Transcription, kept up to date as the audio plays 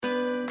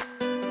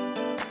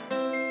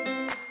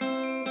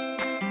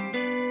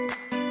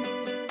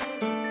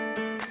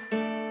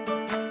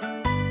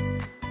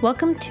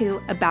Welcome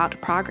to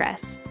About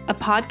Progress, a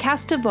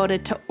podcast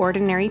devoted to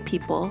ordinary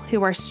people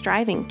who are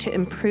striving to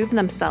improve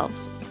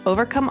themselves,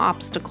 overcome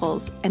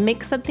obstacles, and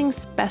make something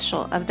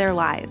special of their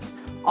lives,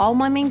 all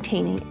while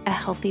maintaining a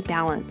healthy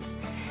balance.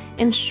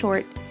 In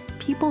short,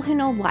 people who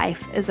know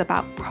life is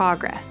about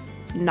progress,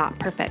 not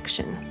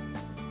perfection.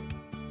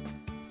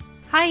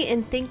 Hi,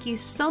 and thank you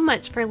so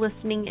much for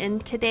listening in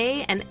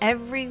today and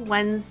every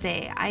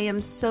Wednesday. I am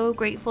so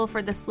grateful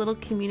for this little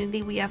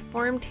community we have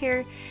formed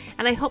here,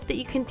 and I hope that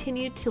you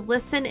continue to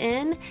listen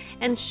in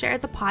and share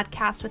the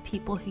podcast with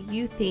people who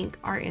you think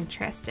are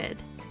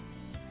interested.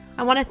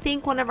 I want to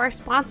thank one of our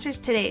sponsors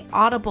today,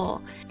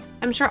 Audible.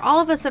 I'm sure all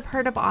of us have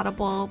heard of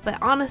Audible,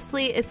 but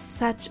honestly, it's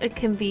such a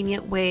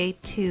convenient way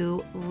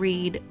to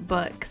read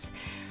books.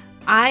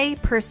 I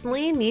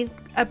personally need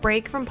a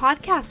break from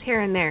podcasts here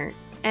and there.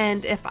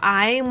 And if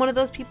I am one of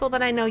those people,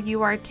 then I know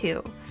you are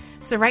too.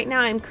 So right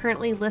now I'm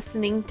currently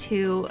listening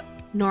to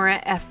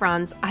Nora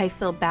Ephron's I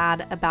Feel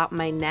Bad About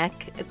My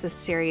Neck. It's a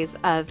series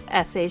of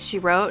essays she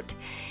wrote,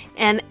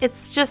 and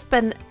it's just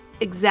been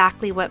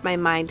exactly what my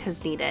mind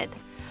has needed.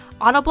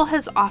 Audible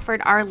has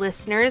offered our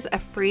listeners a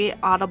free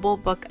Audible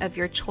book of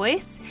your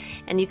choice,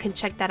 and you can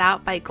check that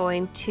out by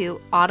going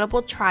to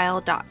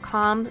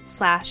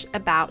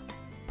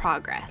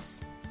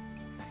audibletrial.com/aboutprogress.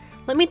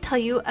 Let me tell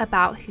you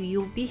about who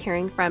you'll be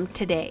hearing from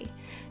today.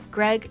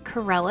 Greg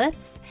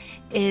Karelitz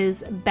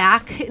is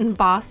back in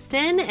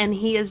Boston, and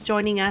he is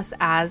joining us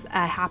as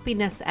a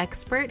happiness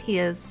expert. He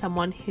is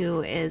someone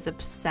who is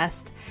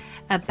obsessed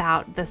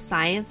about the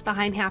science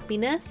behind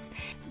happiness.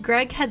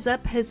 Greg heads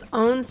up his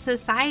own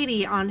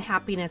society on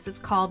happiness. It's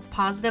called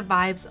Positive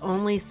Vibes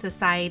Only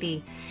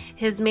Society.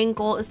 His main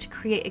goal is to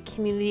create a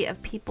community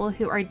of people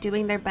who are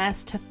doing their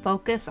best to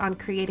focus on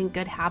creating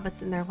good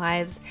habits in their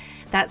lives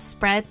that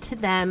spread to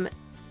them,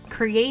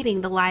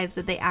 creating the lives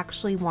that they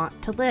actually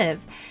want to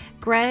live.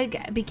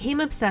 Greg became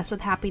obsessed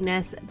with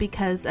happiness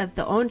because of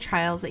the own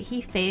trials that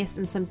he faced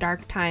in some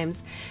dark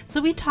times.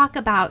 So we talk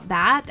about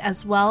that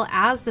as well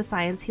as the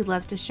science he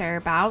loves to share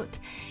about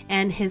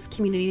and his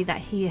community that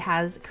he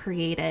has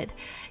created.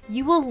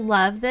 You will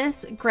love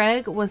this.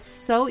 Greg was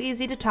so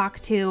easy to talk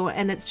to,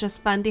 and it's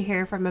just fun to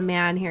hear from a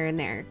man here and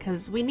there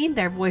because we need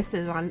their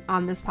voices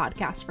on this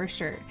podcast for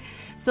sure.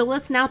 So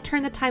let's now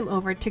turn the time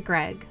over to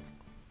Greg.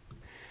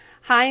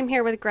 Hi, I'm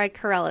here with Greg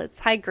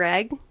Karelitz. Hi,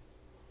 Greg.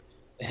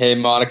 Hey,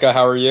 Monica,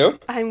 how are you?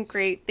 I'm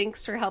great.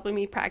 Thanks for helping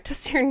me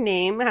practice your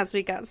name as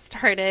we got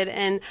started.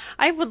 And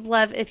I would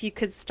love if you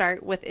could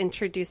start with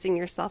introducing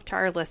yourself to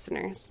our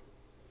listeners.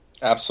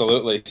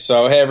 Absolutely.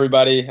 So, hey,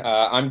 everybody,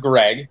 I'm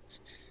Greg.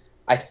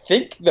 I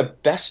think the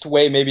best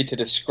way maybe to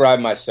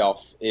describe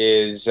myself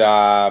is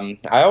I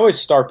always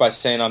start by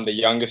saying I'm the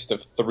youngest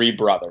of three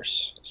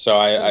brothers. So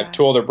I have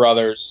two older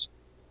brothers,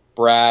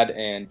 Brad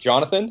and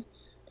Jonathan,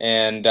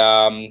 and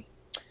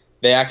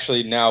they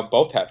actually now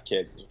both have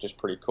kids, which is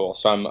pretty cool.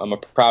 So I'm a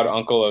proud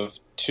uncle of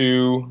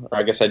two, or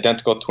I guess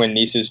identical twin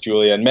nieces,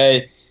 Julia and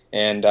May,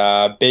 and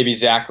baby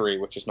Zachary,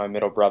 which is my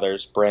middle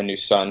brother's brand new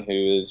son,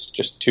 who is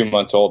just 2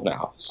 months old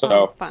now.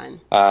 So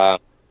fun. Yeah,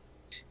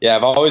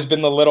 I've always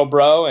been the little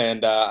bro,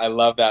 and I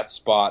love that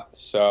spot.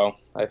 So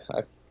I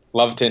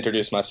love to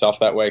introduce myself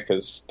that way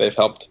because they've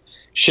helped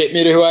shape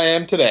me to who I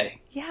am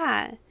today.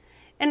 Yeah.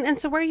 And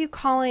so where are you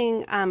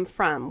calling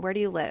from? Where do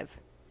you live?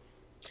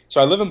 So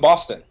I live in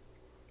Boston.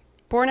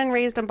 Born and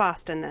raised in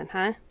Boston then,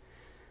 huh?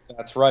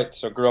 That's right.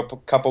 So grew up a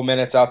couple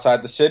minutes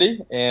outside the city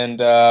and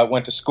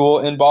went to school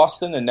in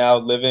Boston and now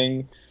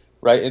living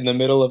right in the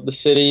middle of the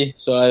city.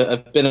 So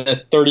I've been a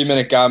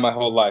 30-minute guy my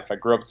whole life. I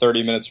grew up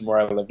 30 minutes from where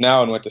I live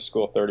now and went to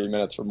school 30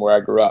 minutes from where I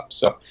grew up.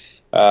 So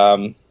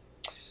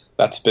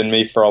that's been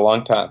me for a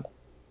long time.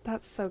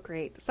 That's so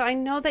great. So I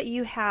know that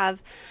you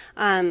have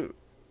a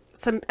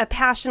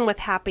passion with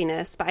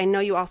happiness, but I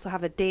know you also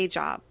have a day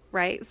job,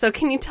 right? So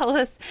can you tell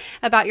us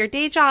about your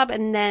day job,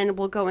 and then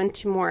we'll go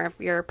into more of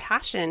your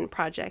passion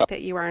project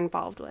that you are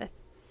involved with?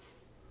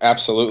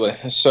 Absolutely.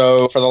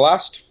 So for the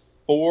last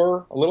a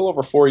little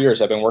over 4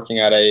 years, I've been working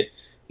at a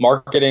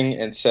marketing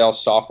and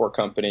sales software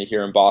company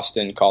here in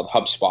Boston called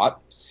HubSpot.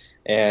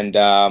 And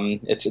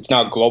it's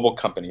now a global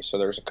company, so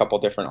there's a couple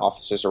different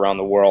offices around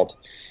the world.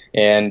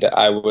 And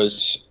I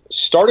was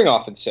starting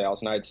off in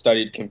sales, and I had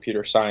studied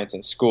computer science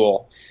in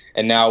school,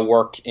 and now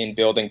work in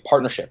building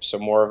partnerships, so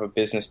more of a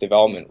business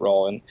development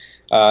role. And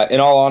in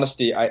all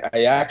honesty,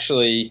 I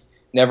actually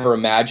never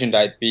imagined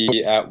I'd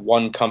be at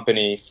one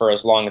company for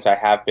as long as I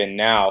have been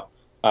now.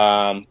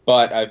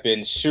 But I've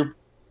been super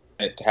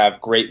to have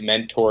great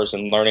mentors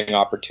and learning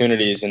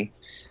opportunities, and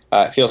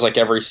it feels like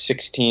every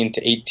 16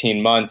 to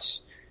 18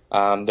 months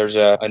there's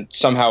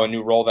somehow a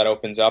new role that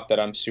opens up that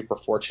I'm super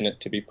fortunate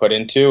to be put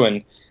into,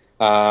 and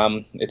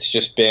it's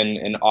just been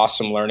an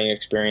awesome learning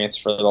experience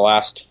for the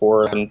last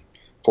 4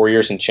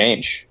 years and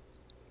change.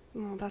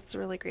 Well, that's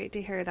really great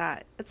to hear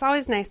that. It's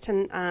always nice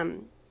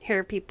to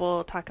hear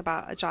people talk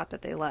about a job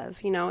that they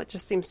love. You know, it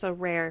just seems so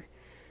rare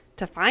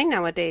to find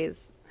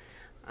nowadays.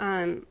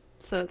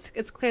 So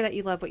it's clear that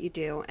you love what you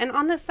do. And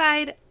on the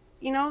side,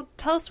 you know,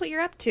 tell us what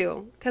you're up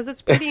to, because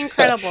it's pretty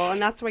incredible,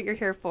 and that's what you're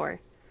here for.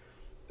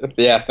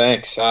 Yeah,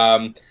 thanks.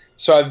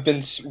 So I've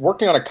been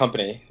working on a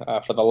company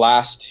for the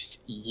last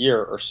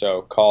year or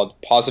so called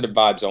Positive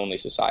Vibes Only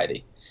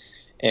Society.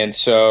 And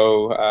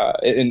so,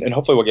 and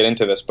hopefully we'll get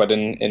into this, but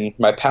in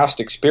my past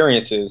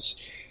experiences,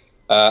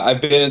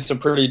 I've been in some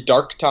pretty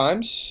dark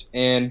times,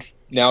 and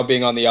now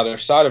being on the other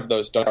side of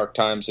those dark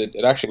times, it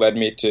actually led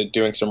me to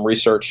doing some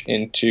research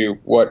into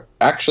what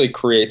actually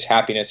creates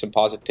happiness and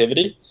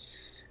positivity.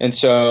 And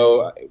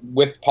so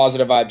with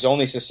Positive Vibes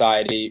Only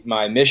Society,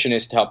 my mission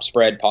is to help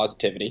spread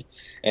positivity.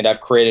 And I've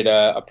created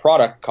a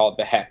product called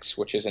the Hex,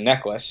 which is a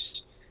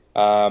necklace.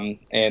 And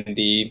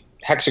the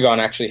hexagon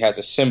actually has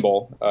a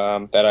symbol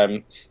that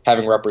I'm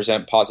having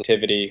represent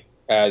positivity,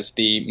 as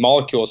the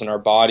molecules in our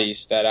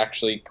bodies that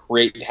actually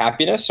create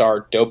happiness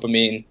are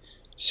dopamine,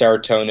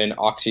 serotonin,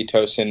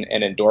 oxytocin,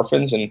 and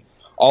endorphins. And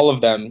all of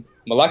them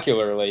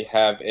molecularly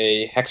have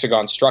a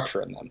hexagon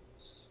structure in them.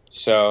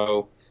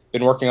 So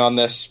been working on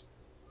this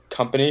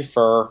company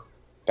for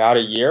about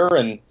a year,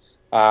 and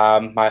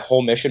my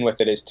whole mission with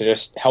it is to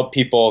just help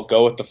people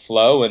go with the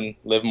flow and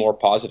live more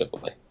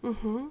positively.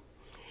 Mm-hmm.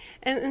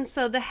 And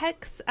so the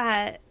Hex,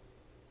 I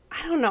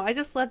don't know, I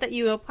just love that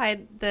you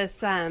applied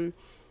this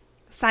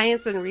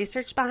science and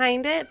research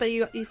behind it, but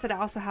you said it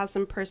also has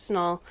some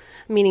personal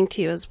meaning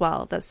to you as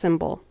well, that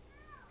symbol.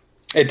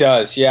 It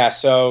does, yeah.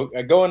 So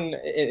going,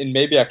 and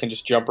maybe I can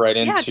just jump right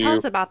into... Yeah, tell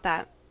us about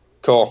that.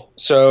 Cool.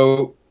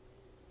 So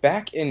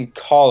back in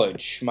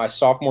college, my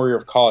sophomore year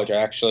of college,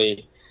 I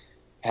actually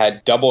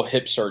had double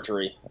hip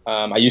surgery.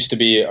 I used to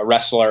be a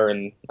wrestler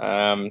and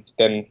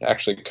then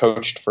actually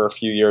coached for a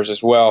few years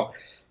as well.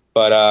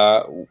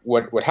 But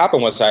what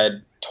happened was I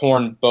had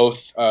torn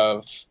both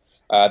of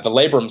the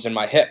labrums in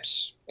my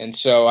hips. And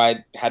so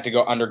I had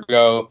to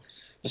undergo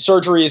the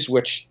surgeries,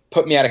 which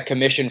put me out of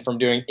commission from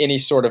doing any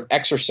sort of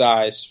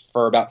exercise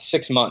for about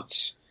 6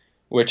 months,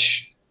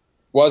 which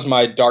was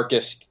my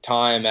darkest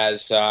time,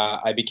 as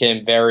I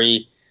became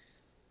very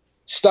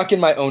stuck in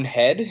my own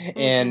head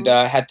and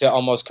had to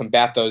almost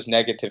combat those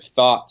negative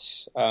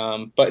thoughts.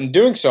 But in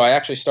doing so, I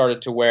actually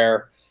started to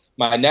wear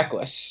my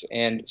necklace.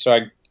 And so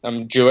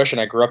I'm Jewish,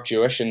 and I grew up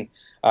Jewish, and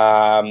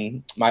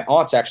my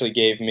aunts actually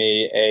gave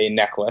me a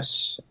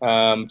necklace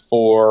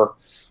for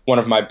one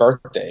of my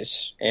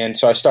birthdays. And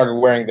so I started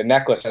wearing the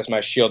necklace as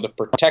my shield of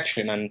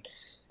protection. And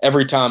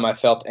every time I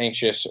felt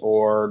anxious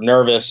or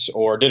nervous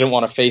or didn't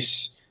want to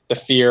face the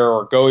fear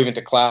or go even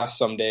to class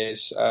some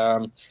days,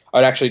 I'd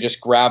actually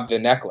just grab the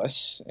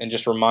necklace and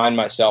just remind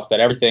myself that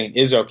everything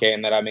is okay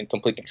and that I'm in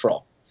complete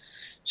control.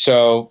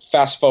 So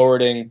fast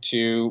forwarding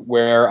to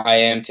where I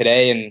am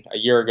today and a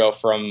year ago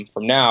from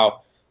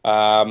now,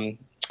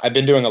 I've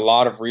been doing a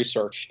lot of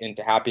research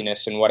into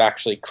happiness and what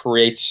actually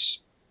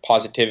creates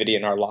positivity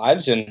in our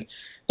lives. And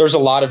there's a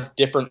lot of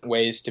different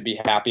ways to be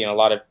happy and a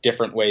lot of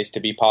different ways to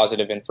be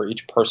positive. And for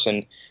each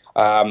person,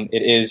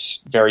 it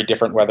is very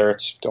different, whether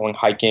it's going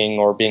hiking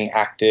or being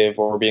active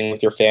or being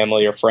with your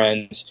family or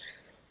friends.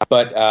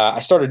 But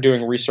I started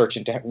doing research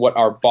into what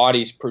our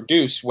bodies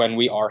produce when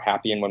we are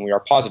happy and when we are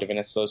positive. And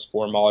it's those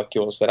 4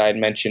 molecules that I had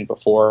mentioned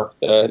before,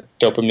 the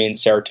dopamine,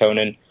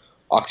 serotonin,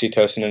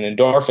 oxytocin, and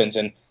endorphins.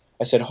 And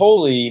I said,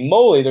 holy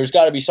moly, there's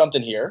got to be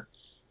something here.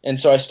 And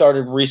so I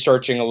started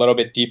researching a little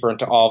bit deeper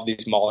into all of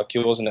these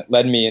molecules, and it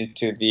led me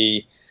into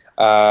the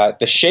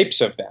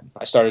shapes of them.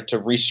 I started to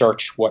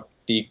research what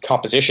the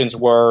compositions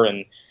were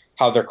and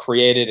how they're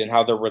created and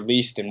how they're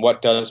released and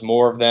what does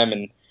more of them.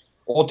 And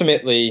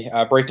ultimately,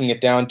 breaking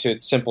it down to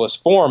its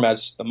simplest form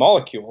as the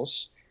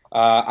molecules,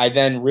 I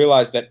then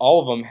realized that all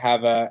of them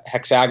have a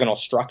hexagonal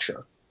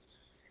structure.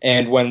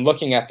 And when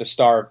looking at the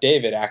Star of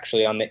David,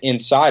 actually on the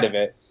inside of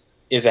it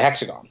is a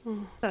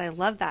hexagon. But I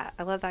love that.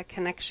 I love that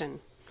connection.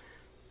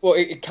 Well,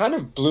 it kind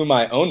of blew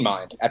my own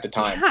mind at the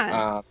time.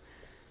 Yeah.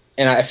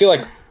 And I feel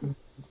like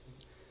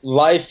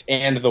life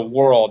and the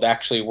world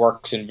actually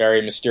works in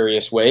very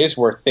mysterious ways,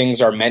 where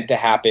things are meant to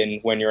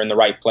happen when you're in the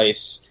right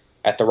place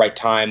at the right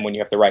time, when you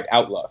have the right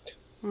outlook.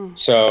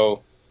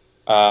 So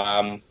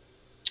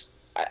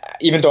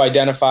even though I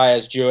identify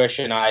as Jewish,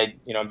 and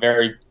I'm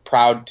very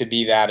proud to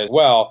be that as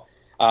well,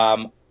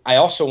 I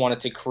also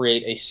wanted to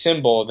create a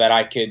symbol that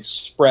I could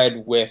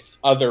spread with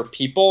other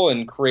people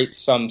and create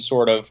some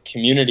sort of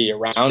community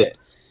around it.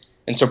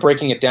 And so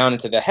breaking it down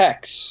into the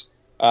hex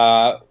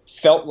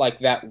felt like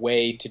that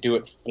way to do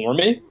it for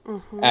me,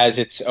 as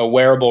it's a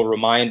wearable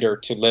reminder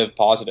to live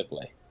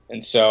positively.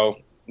 And so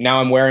now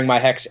I'm wearing my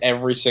hex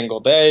every single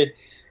day.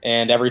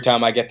 And every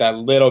time I get that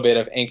little bit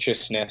of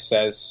anxiousness,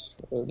 as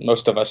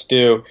most of us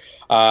do,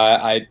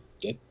 I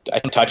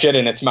touch it,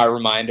 and it's my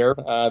reminder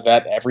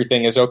that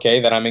everything is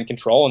okay, that I'm in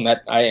control, and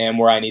that I am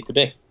where I need to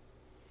be.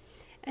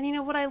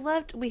 And what I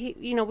loved,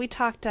 we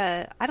talked,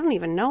 I don't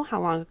even know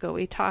how long ago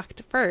we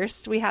talked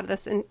first. We had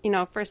this,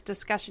 first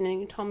discussion,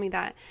 and you told me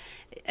that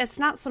it's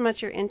not so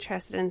much you're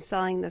interested in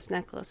selling this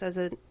necklace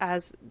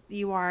as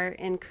you are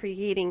in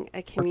creating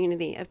a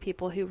community of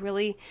people who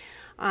really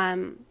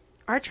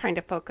are trying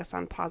to focus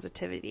on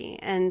positivity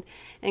and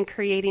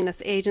creating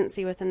this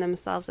agency within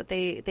themselves that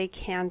they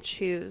can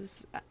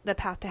choose the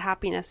path to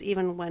happiness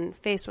even when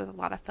faced with a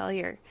lot of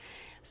failure.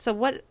 So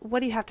what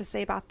do you have to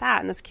say about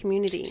that in this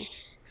community?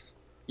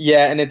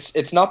 Yeah, and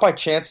it's not by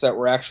chance that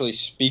we're actually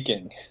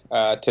speaking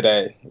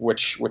today,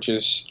 which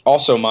is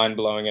also mind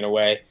blowing in a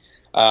way.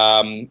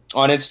 On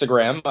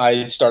Instagram,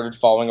 I started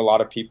following a lot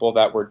of people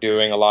that were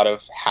doing a lot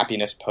of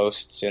happiness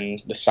posts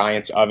and the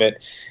science of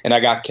it, and I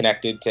got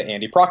connected to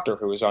Andy Proctor,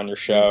 who was on your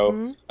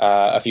show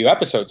a few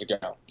episodes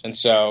ago. And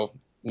so,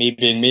 me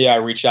being me, I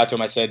reached out to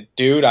him. I said,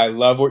 "Dude, I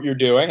love what you're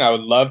doing. I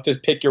would love to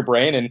pick your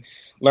brain and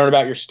learn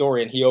about your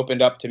story." And he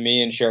opened up to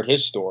me and shared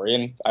his story,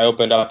 and I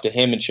opened up to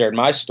him and shared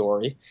my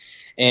story.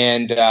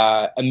 And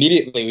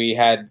immediately we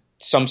had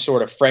some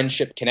sort of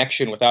friendship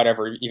connection without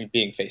ever even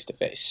being face to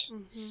face.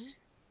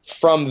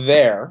 From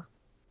there,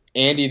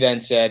 Andy then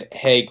said,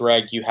 "Hey,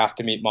 Greg, you have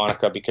to meet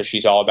Monica because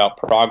she's all about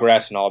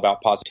progress and all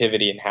about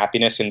positivity and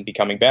happiness and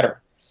becoming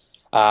better."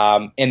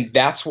 And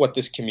that's what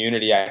this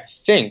community, I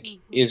think,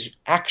 is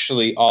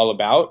actually all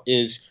about,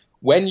 is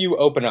when you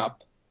open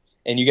up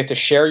and you get to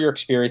share your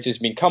experiences,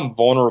 become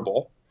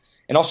vulnerable,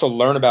 and also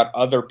learn about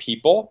other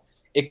people,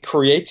 it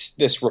creates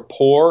this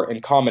rapport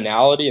and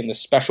commonality and this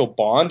special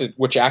bond,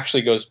 which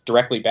actually goes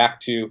directly back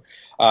to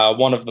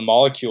one of the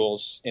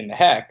molecules in the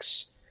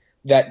hex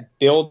that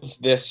builds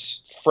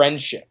this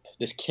friendship,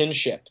 this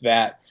kinship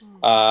that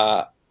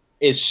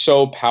is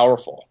so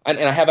powerful. And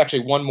I have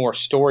actually one more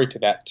story to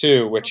that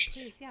too, which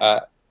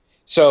for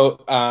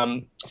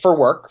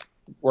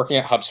working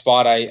at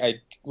HubSpot,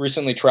 I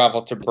recently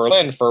traveled to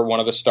Berlin for one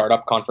of the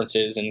startup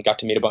conferences and got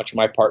to meet a bunch of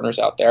my partners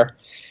out there.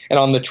 And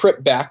on the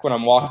trip back, when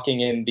I'm walking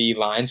in the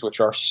lines, which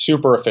are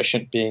super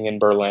efficient being in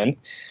Berlin,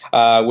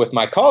 with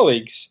my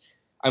colleagues,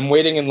 I'm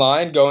waiting in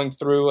line going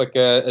through like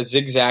a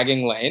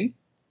zigzagging lane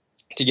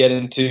to get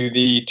into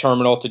the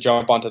terminal to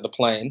jump onto the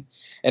plane.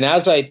 And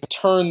as I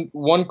turn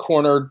one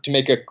corner to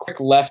make a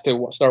quick left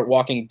to start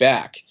walking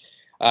back,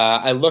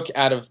 I look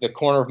out of the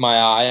corner of my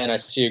eye and I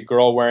see a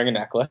girl wearing a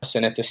necklace,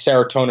 and it's a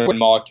serotonin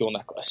molecule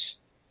necklace.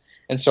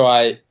 And so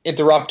I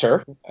interrupt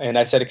her and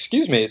I said,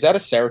 "Excuse me, is that a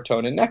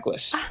serotonin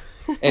necklace?"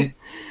 And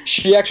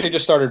she actually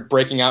just started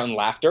breaking out in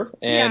laughter.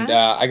 And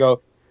I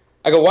go,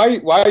 why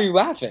are you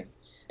laughing?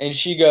 And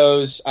she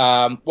goes,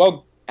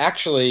 well,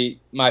 actually,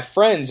 my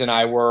friends and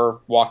I were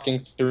walking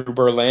through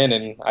Berlin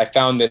and I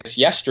found this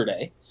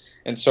yesterday.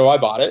 And so I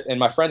bought it. And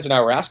my friends and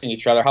I were asking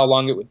each other how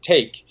long it would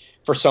take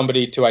for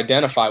somebody to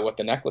identify what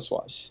the necklace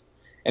was.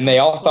 And they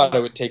all thought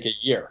it would take a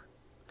year.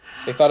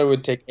 They thought it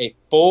would take a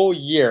full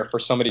year for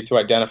somebody to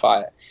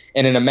identify it.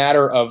 And in a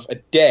matter of a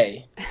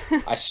day,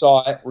 I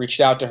saw it, reached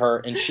out to her,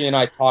 and she and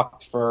I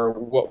talked for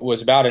what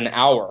was about an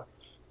hour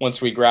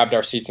once we grabbed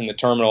our seats in the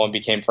terminal and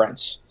became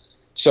friends.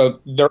 So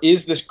there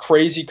is this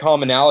crazy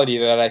commonality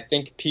that I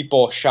think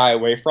people shy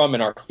away from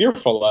and are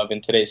fearful of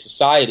in today's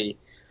society,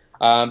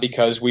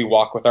 because we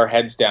walk with our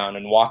heads down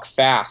and walk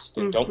fast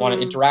and don't want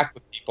to interact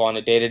with people on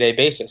a day-to-day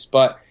basis.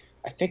 But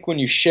I think when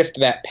you shift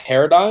that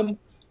paradigm,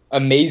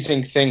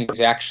 amazing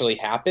things actually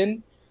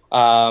happen,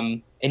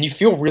 and you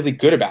feel really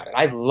good about it.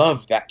 I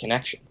love that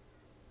connection.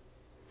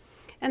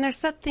 And there's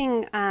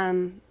something,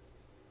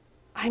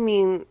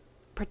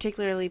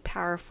 particularly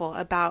powerful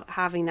about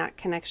having that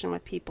connection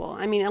with people.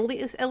 I mean,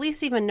 at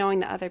least even knowing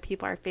that other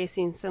people are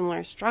facing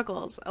similar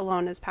struggles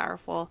alone is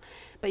powerful,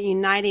 but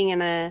uniting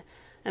in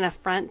a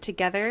front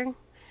together,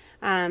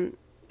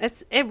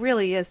 it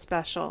really is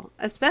special.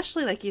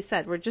 Especially like you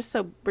said, we're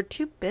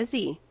too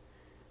busy.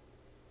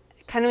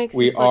 It kind of makes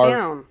you slow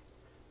down.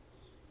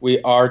 We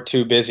are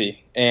too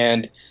busy,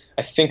 and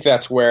I think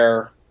that's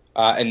where.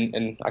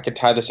 And I could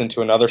tie this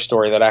into another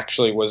story that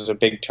actually was a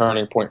big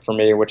turning point for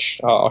me, which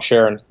I'll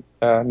share in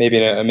maybe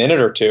in a minute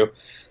or two.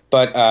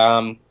 But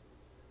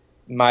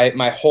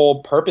my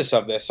whole purpose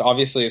of this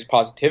obviously is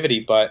positivity,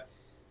 but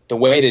the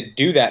way to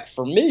do that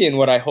for me and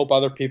what I hope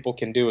other people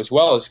can do as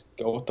well is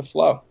go with the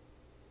flow.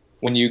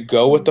 When you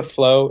go with the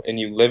flow and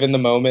you live in the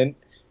moment,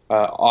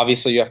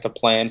 obviously you have to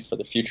plan for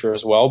the future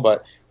as well,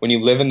 but when you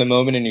live in the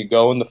moment and you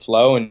go in the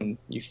flow and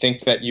you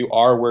think that you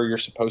are where you're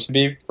supposed to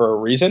be for a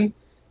reason,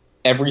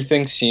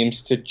 everything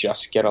seems to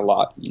just get a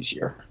lot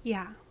easier.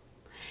 Yeah.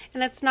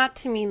 And that's not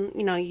to mean,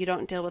 you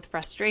don't deal with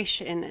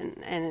frustration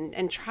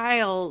and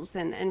trials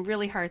and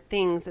really hard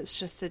things. It's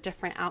just a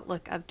different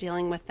outlook of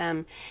dealing with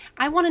them.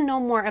 I want to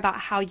know more about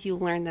how you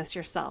learned this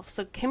yourself.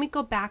 So can we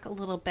go back a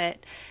little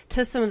bit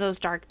to some of those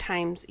dark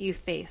times you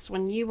faced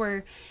when you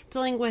were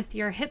dealing with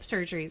your hip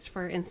surgeries,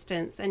 for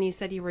instance, and you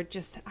said you were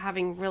just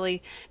having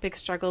really big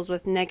struggles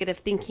with negative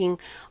thinking.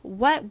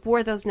 What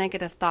were those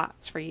negative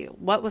thoughts for you?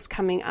 What was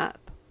coming up?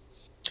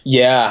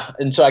 Yeah,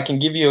 and so I can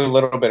give you a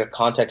little bit of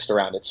context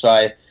around it.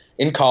 So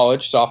in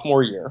college,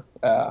 sophomore year,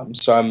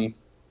 so I'm,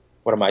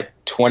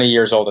 20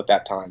 years old at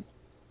that time.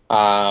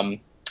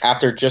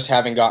 After just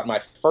having gotten my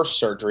first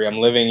surgery, I'm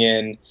living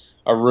in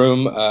a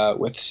room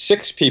with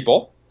 6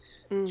 people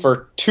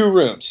for 2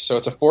 rooms. So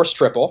it's a forced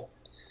triple.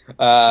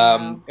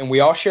 Wow. And we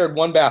all shared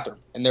one bathroom.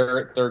 And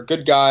they're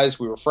good guys.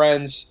 We were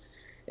friends.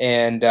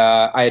 And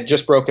I had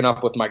just broken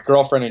up with my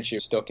girlfriend, and she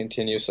was still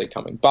continuously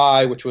coming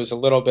by, which was a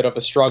little bit of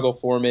a struggle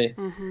for me.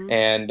 Mm-hmm.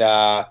 And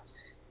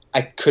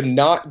I could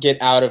not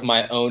get out of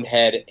my own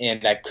head,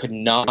 and I could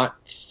not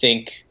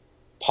think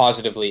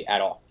positively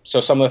at all. So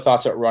some of the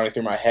thoughts that were running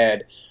through my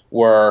head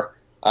were,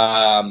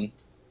 let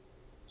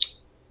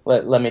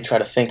me try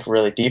to think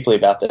really deeply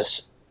about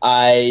this.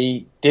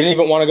 I didn't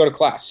even want to go to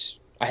class.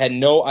 I had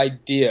no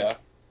idea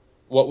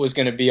what was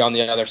going to be on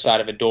the other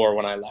side of a door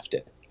when I left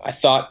it. I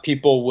thought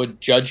people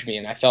would judge me,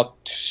 and I felt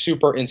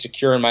super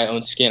insecure in my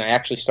own skin. I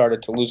actually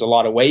started to lose a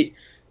lot of weight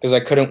because I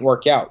couldn't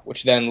work out,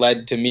 which then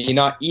led to me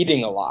not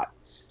eating a lot,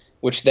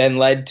 which then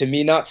led to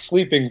me not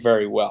sleeping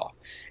very well.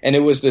 And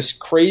it was this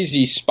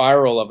crazy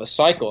spiral of a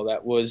cycle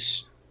that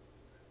was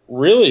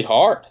really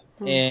hard.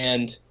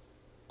 And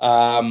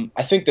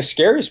I think the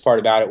scariest part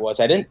about it was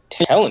I didn't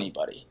tell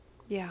anybody.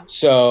 Yeah.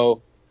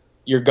 So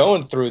you're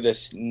going through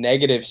this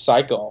negative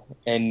cycle,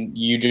 and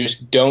you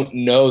just don't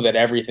know that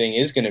everything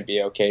is going to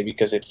be okay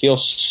because it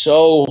feels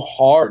so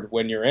hard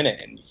when you're in it,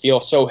 and you feel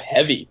so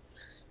heavy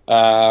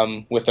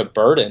with a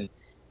burden,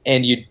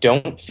 and you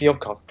don't feel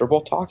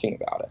comfortable talking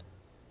about it.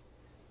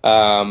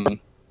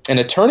 And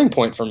a turning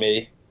point for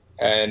me,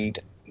 and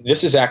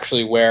this is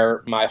actually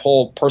where my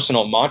whole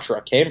personal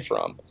mantra came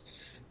from,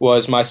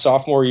 was my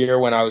sophomore year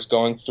when I was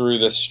going through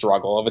this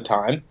struggle of a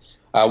time.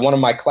 One of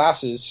my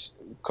classes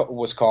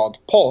was called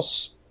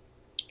Pulse,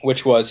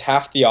 which was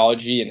half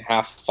theology and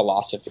half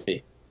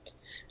philosophy.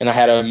 And I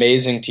had an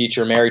amazing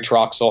teacher, Mary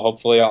Troxel.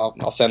 Hopefully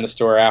I'll send this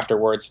to her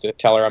afterwards to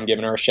tell her I'm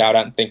giving her a shout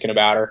out and thinking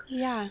about her.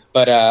 Yeah.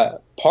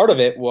 But part of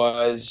it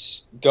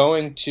was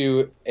going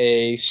to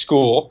a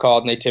school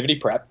called Nativity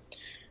Prep,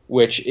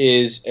 which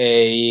is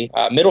a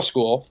middle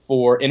school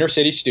for inner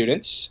city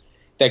students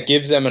that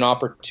gives them an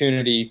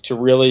opportunity to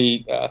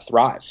really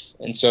thrive.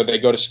 And so they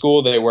go to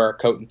school, they wear a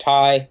coat and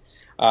tie,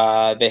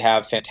 they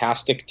have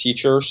fantastic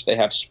teachers, they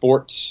have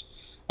sports.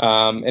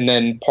 And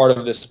then part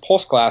of this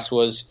Pulse class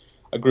was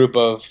a group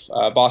of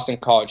Boston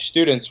College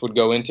students would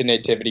go into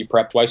Nativity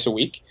Prep twice a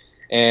week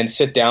and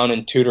sit down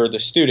and tutor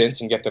the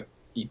students and get to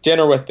eat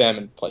dinner with them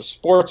and play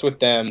sports with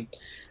them.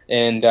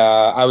 And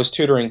I was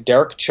tutoring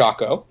Derek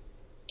Chaco,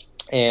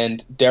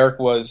 and Derek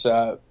was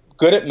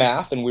good at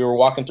math, and we were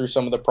walking through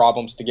some of the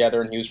problems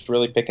together, and he was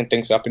really picking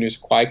things up, and he was a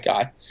quiet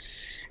guy.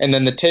 And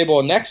then the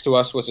table next to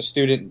us was a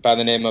student by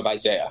the name of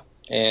Isaiah.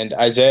 And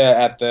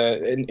Isaiah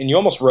and you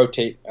almost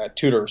rotate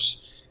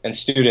tutors and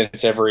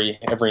students every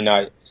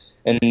night.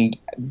 And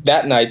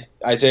that night,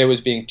 Isaiah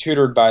was being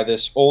tutored by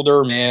this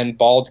older man,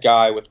 bald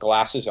guy with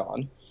glasses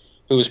on,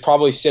 who was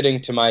probably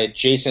sitting to my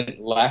adjacent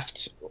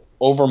left,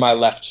 over my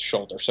left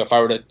shoulder. So if I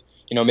were to,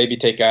 maybe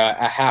take a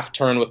half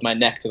turn with my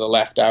neck to the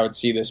left, I would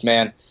see this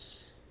man.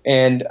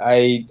 And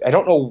I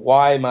don't know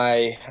why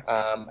my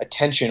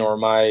attention or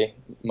my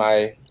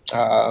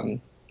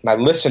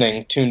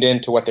listening tuned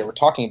into what they were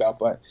talking about,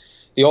 but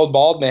the old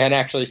bald man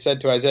actually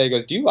said to Isaiah, he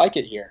goes, "Do you like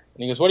it here?"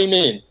 And he goes, "What do you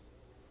mean?"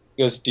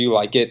 He goes, "Do you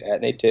like it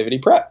at Nativity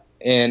Prep?"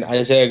 And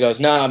Isaiah goes,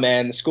 "Nah,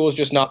 man, the school's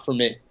just not for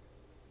me."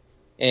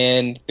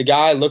 And the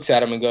guy looks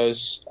at him and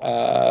goes,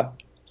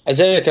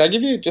 "Isaiah, can I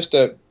give you just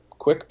a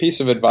quick piece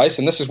of advice?"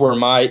 And this is where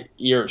my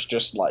ears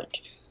just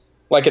like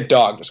a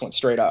dog just went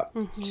straight up.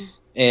 Mm-hmm.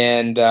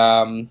 And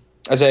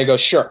Isaiah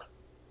goes, "Sure."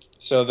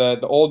 So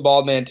the old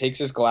bald man takes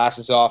his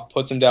glasses off,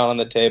 puts them down on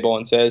the table,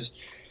 and says,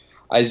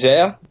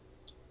 "Isaiah,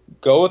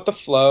 go with the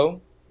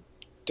flow.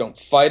 Don't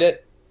fight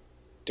it.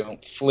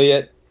 Don't flee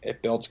it.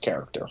 It builds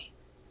character."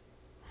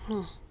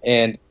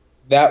 And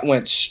that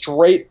went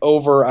straight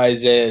over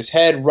Isaiah's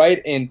head, right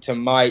into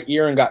my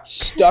ear, and got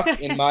stuck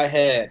in my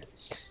head.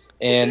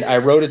 And I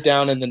wrote it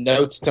down in the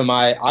notes to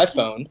my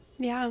iPhone.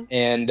 Yeah.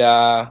 And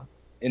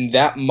in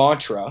that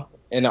mantra,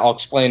 and I'll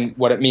explain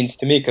what it means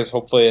to me, because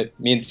hopefully it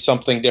means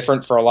something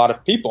different for a lot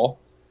of people.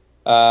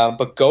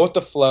 But go with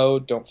the flow.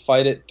 Don't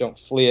fight it. Don't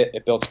flee it.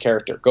 It builds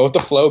character. Go with the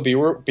flow. Be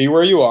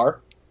where you are.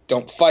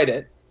 Don't fight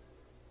it.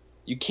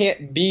 You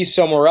can't be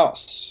somewhere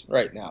else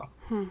right now.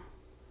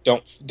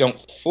 Don't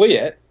flee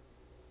it.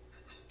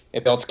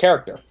 It builds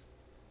character.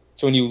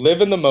 So when you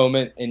live in the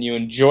moment and you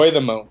enjoy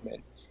the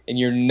moment and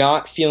you're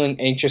not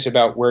feeling anxious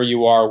about where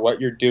you are, what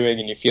you're doing,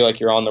 and you feel like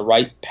you're on the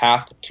right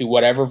path to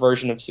whatever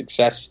version of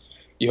success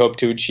you hope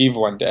to achieve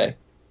one day,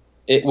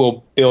 it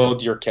will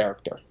build your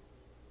character.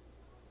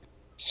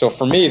 So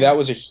for me, that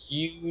was a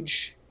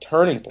huge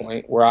turning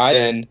point where I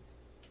then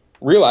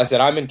realized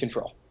that I'm in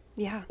control.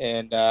 Yeah.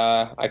 And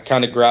I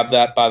kind of grabbed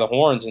that by the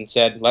horns and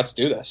said, "Let's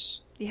do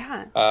this."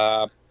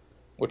 Yeah.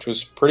 Which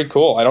was pretty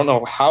cool. I don't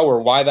know how or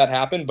why that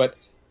happened, but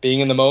being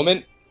in the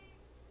moment,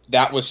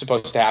 that was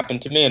supposed to happen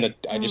to me, and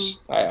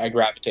I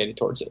gravitated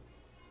towards it.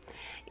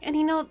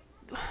 And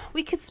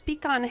we could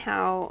speak on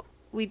how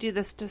we do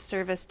this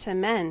disservice to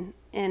men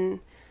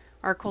in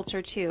our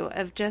culture too,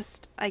 of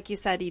just, like you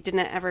said, you didn't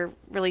ever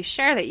really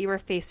share that you were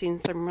facing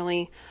some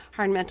really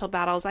hard mental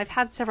battles. I've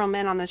had several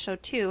men on the show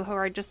too who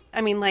are just,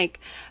 I mean, like,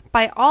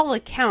 by all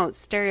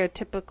accounts,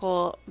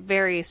 stereotypical,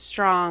 very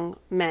strong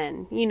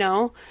men, you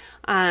know,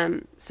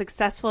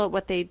 successful at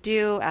what they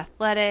do,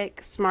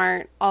 athletic,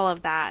 smart, all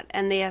of that.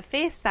 And they have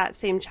faced that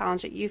same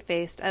challenge that you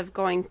faced of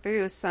going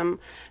through some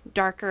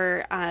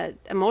darker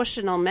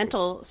emotional,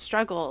 mental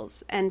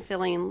struggles, and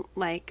feeling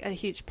like a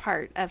huge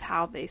part of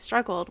how they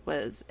struggled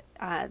was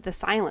the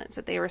silence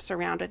that they were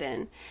surrounded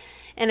in.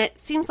 And it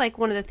seems like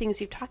one of the things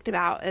you've talked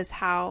about is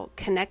how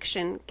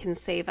connection can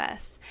save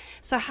us.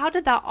 So how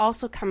did that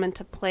also come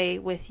into play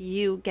with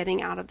you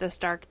getting out of this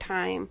dark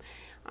time?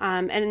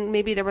 And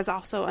maybe there was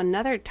also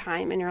another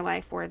time in your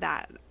life where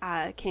that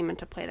came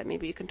into play that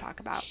maybe you can talk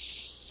about.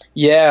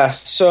 Yeah.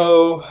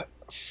 So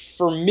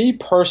for me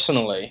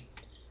personally,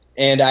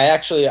 and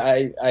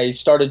I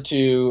started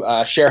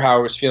to share how I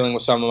was feeling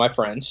with some of my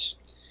friends.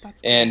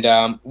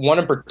 And one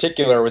in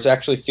particular was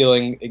actually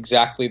feeling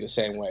exactly the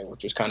same way,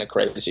 which was kind of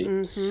crazy.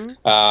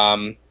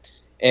 Mm-hmm.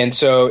 And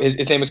so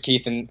his name was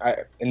Keith. And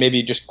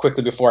maybe just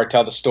quickly before I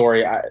tell the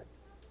story,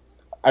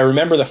 I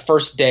remember the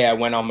first day I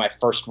went on my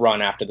first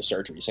run after the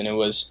surgeries. And it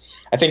was,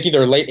 I think,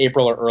 either late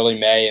April or early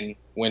May, and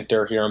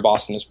winter here in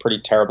Boston is pretty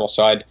terrible.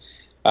 So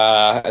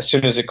as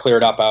soon as it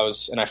cleared up,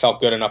 I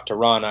felt good enough to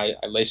run. I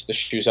laced the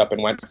shoes up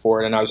and went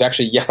for it. And I was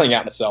actually yelling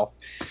at myself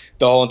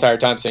the whole entire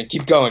time, saying,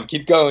 keep going,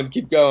 keep going,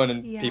 keep going.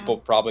 And people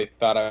probably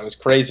thought I was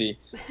crazy.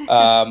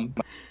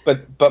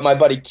 But my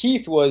buddy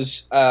Keith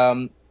was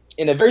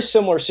in a very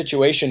similar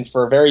situation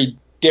for a very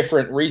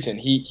different reason.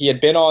 He had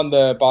been on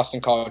the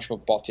Boston college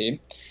football team,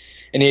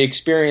 and he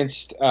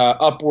experienced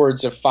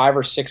upwards of 5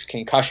 or 6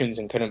 concussions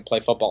and couldn't play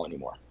football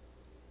anymore.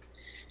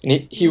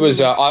 And he was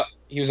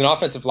an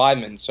offensive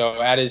lineman, so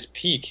at his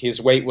peak,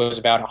 his weight was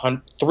about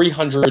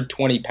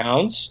 320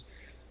 pounds.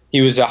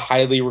 He was a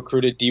highly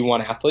recruited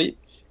D1 athlete,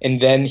 and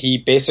then he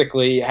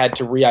basically had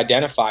to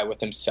re-identify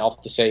with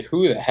himself to say,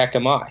 who the heck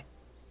am I?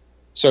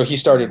 So he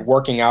started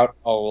working out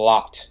a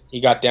lot. He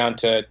got down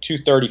to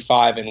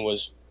 235 and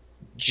was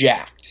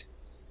jacked.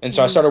 And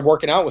so I started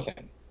working out with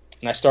him,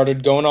 and I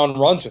started going on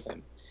runs with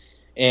him.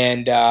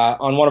 And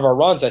on one of our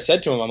runs, I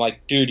said to him, I'm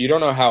like, dude, you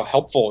don't know how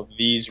helpful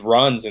these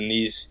runs and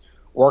these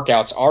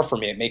workouts are for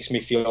me. It makes me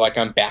feel like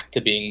I'm back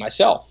to being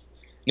myself.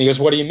 And he goes,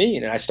 what do you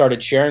mean? And I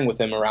started sharing with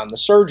him around the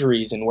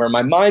surgeries and where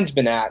my mind's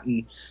been at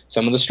and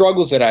some of the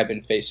struggles that I've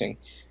been facing.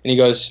 And he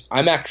goes,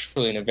 I'm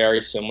actually in a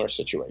very similar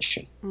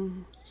situation.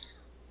 Mm-hmm.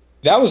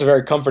 That was a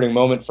very comforting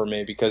moment for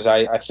me because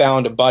I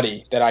found a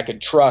buddy that I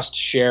could trust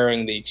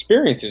sharing the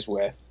experiences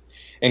with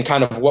and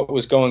kind of what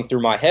was going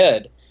through my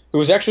head, who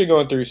was actually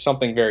going through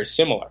something very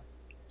similar.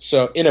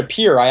 So in a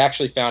peer, I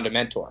actually found a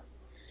mentor.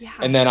 Yeah.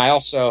 And then I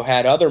also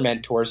had other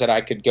mentors that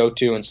I could go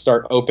to and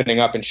start opening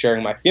up and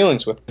sharing my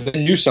feelings with because I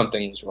knew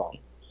something was wrong.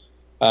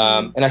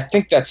 And I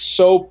think that's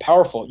so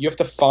powerful. You have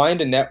to find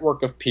a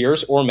network of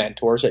peers or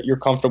mentors that you're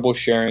comfortable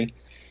sharing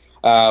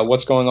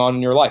what's going on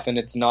in your life. And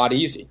it's not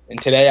easy.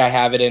 And today I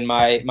have it in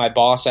my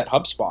boss at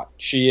HubSpot.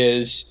 She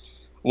is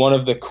one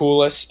of the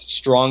coolest,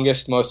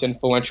 strongest, most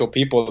influential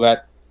people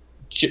that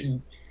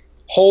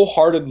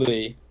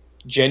wholeheartedly,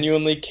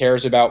 genuinely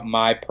cares about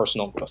my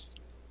personal growth.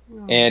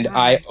 And wow.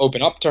 I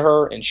open up to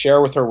her and share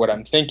with her what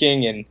I'm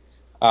thinking, and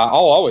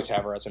I'll always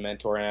have her as a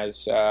mentor and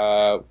as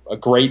a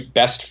great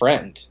best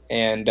friend.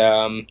 And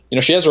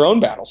she has her own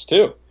battles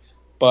too,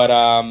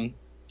 but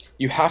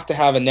you have to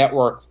have a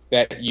network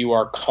that you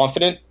are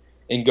confident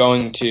in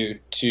going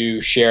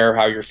to share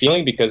how you're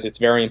feeling, because it's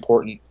very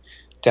important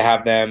to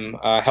have them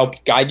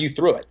help guide you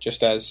through it,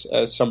 just as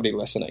somebody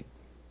listening.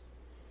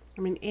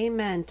 I mean,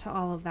 amen to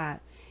all of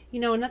that.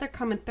 Another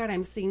common thread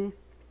I'm seeing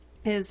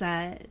is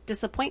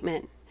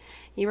disappointment.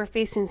 You were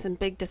facing some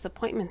big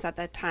disappointments at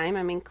that time.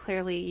 I mean,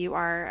 clearly you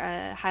are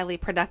a highly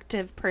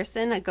productive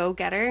person, a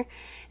go-getter,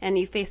 and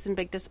you faced some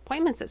big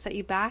disappointments that set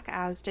you back,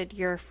 as did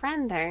your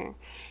friend there.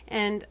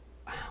 And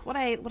what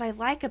I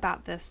like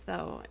about this,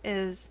 though,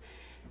 is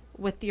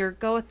with your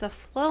go with the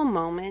flow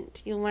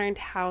moment, you learned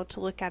how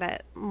to look at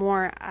it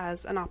more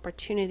as an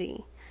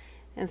opportunity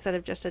instead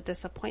of just a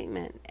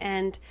disappointment.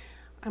 And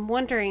I'm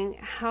wondering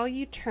how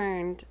you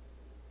turned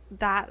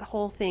that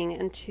whole thing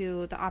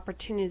into the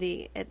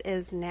opportunity it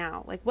is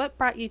now. Like, what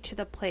brought you to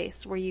the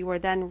place where you were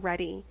then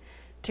ready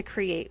to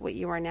create what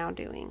you are now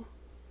doing?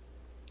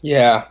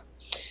 Yeah.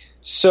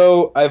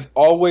 So I've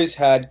always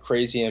had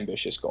crazy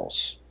ambitious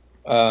goals.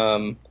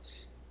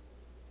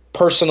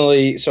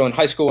 Personally, so in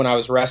high school when I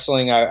was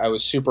wrestling, I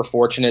was super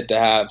fortunate to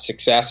have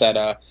success at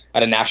a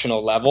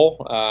national level.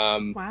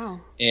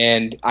 Wow.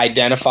 And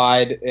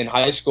identified in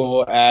high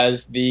school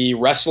as the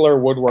wrestler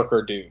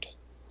woodworker dude.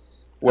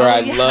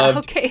 Where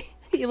loved. Okay.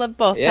 You love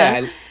both.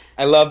 Yeah, huh?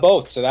 I love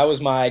both. So that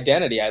was my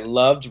identity. I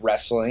loved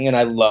wrestling and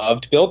I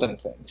loved building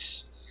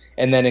things.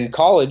 And then in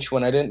college,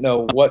 when I didn't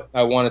know what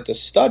I wanted to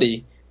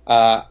study,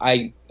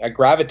 I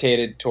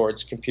gravitated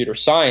towards computer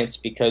science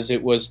because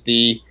it was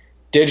the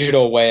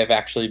digital way of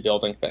actually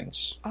building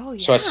things. Oh,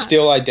 yeah. So I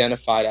still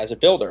identified as a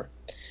builder.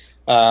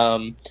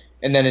 And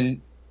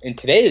then in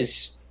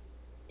today's,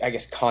 I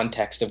guess,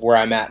 context of where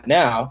I'm at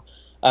now,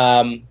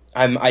 I'm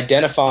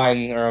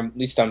identifying, or at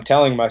least I'm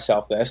telling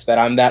myself this, that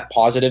I'm that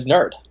positive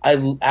nerd.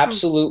 I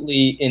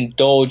absolutely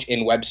indulge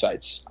in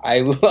websites. I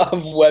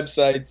love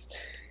websites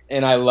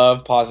and I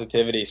love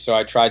positivity. So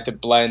I tried to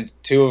blend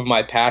two of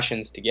my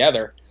passions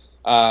together.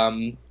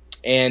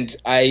 And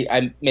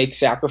I make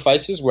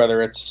sacrifices,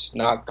 whether it's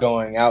not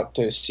going out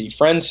to see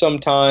friends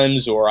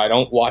sometimes, or I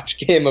don't watch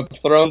Game of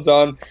Thrones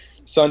on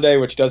Sunday,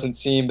 which doesn't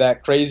seem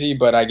that crazy,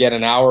 but I get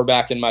an hour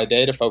back in my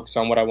day to focus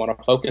on what I want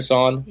to focus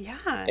on.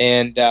 Yeah.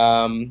 And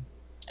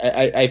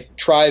I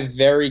try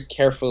very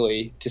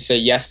carefully to say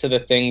yes to the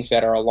things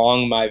that are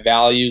along my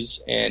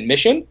values and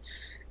mission,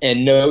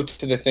 and no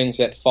to the things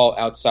that fall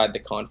outside the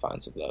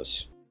confines of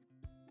those.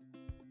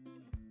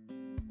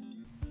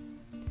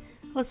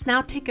 Let's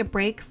now take a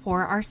break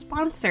for our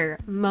sponsor,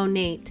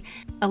 Monate,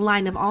 a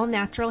line of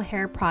all-natural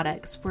hair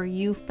products for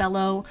you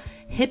fellow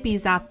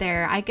hippies out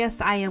there. I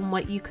guess I am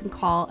what you can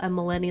call a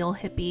millennial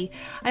hippie.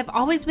 I've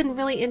always been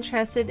really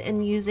interested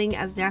in using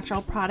as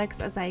natural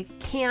products as I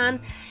can,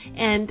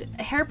 and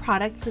hair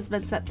products has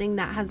been something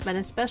that has been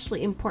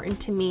especially important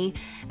to me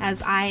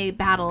as I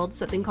battled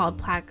something called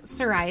plaque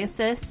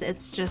psoriasis.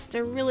 It's just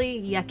a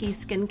really yucky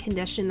skin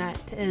condition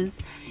that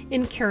is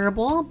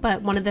incurable,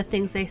 but one of the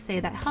things they say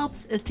that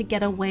helps is to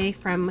get away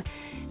from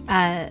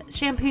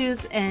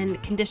shampoos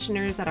and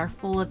conditioners that are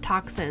full of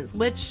toxins,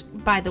 which,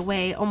 by the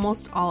way,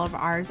 almost all of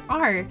ours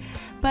are.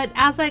 But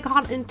as I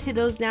got into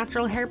those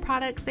natural hair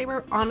products, they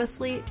were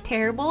honestly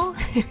terrible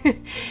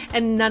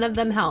and none of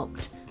them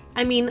helped.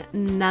 I mean,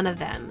 none of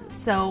them.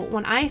 So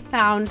when I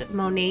found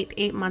Monate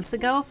 8 months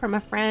ago from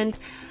a friend,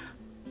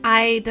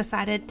 I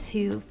decided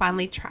to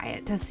finally try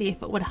it to see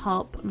if it would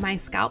help my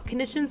scalp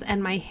conditions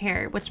and my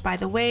hair, which, by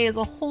the way, is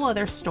a whole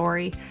other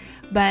story.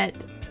 But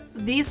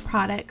these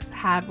products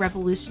have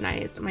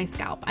revolutionized my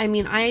scalp. I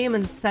mean, I am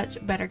in such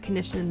better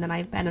condition than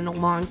I've been in a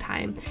long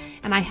time,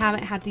 and I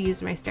haven't had to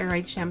use my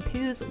steroid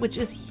shampoos, which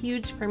is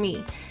huge for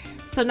me.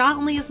 So not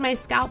only is my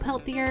scalp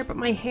healthier, but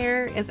my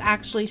hair is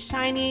actually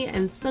shiny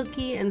and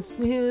silky and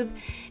smooth,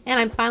 and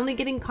I'm finally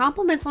getting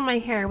compliments on my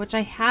hair, which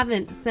I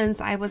haven't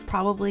since I was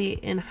probably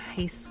in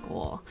high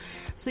school.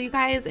 So you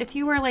guys, if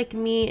you were like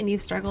me and you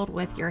struggled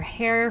with your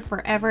hair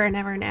forever and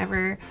ever and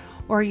ever,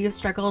 or you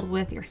struggled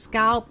with your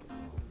scalp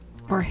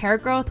or hair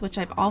growth, which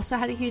I've also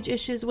had huge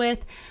issues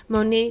with,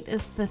 Monate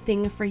is the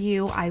thing for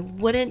you. I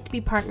wouldn't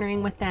be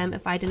partnering with them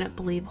if I didn't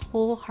believe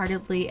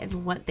wholeheartedly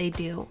in what they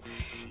do.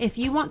 If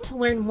you want to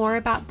learn more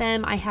about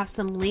them, I have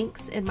some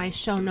links in my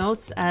show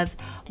notes of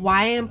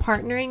why I'm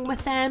partnering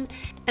with them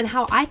and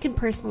how I can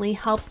personally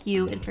help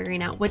you in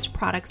figuring out which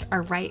products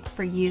are right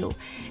for you.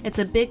 It's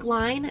a big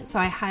line, so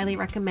I highly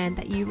recommend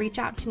that you reach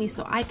out to me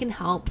so I can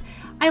help.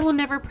 I will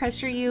never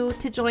pressure you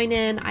to join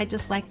in. I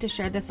just like to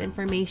share this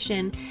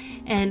information,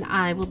 and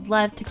I would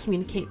love to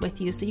communicate with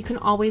you. So you can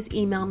always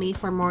email me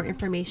for more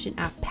information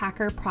at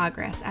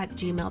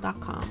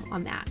packerprogress@gmail.com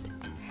on that.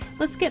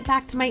 Let's get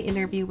back to my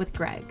interview with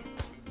Greg.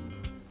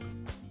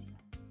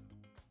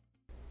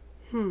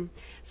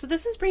 So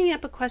this is bringing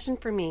up a question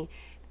for me.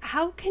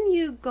 How can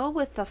you go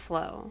with the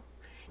flow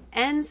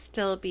and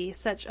still be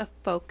such a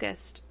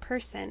focused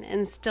person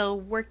and still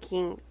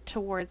working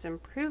towards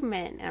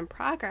improvement and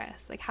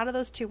progress? Like, how do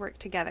those two work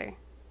together?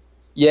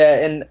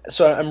 Yeah, and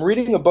so I'm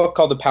reading a book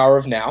called The Power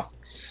of Now.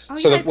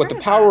 What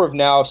the Power of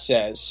Now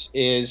says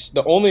is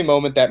the only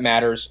moment that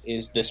matters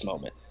is this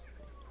moment,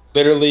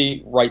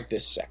 literally right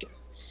this second.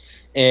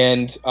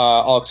 And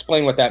I'll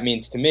explain what that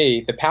means to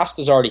me. The past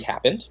has already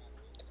happened,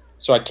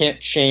 so I can't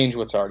change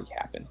what's already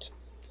happened.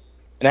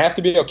 And I have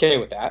to be okay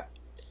with that.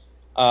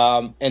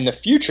 And the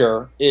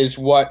future is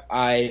what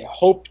I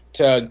hope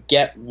to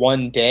get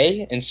one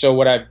day. And so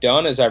what I've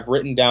done is I've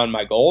written down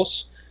my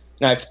goals.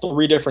 And I have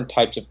 3 different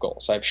types of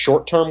goals. I have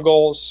short-term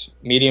goals,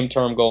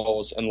 medium-term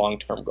goals, and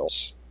long-term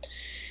goals.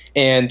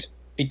 And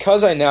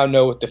because I now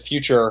know what the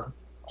future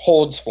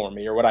holds for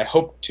me, or what I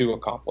hope to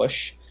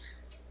accomplish,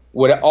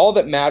 all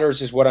that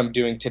matters is what I'm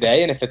doing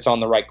today and if it's on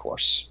the right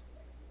course.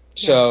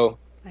 Yeah, so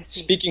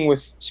speaking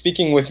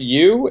with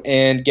you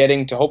and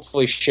getting to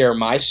hopefully share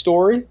my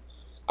story,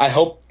 I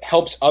hope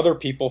helps other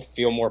people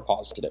feel more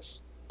positive.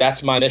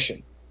 That's my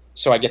mission.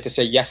 So I get to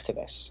say yes to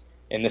this.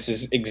 And this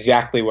is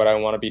exactly what I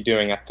want to be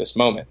doing at this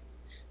moment.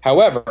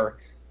 However,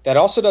 that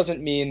also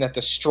doesn't mean that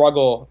the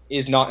struggle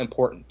is not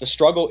important. The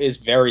struggle is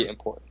very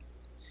important.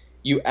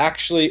 You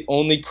actually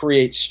only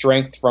create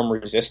strength from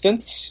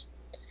resistance.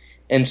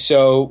 And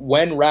so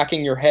when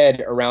racking your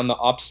head around the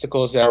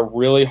obstacles that are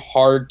really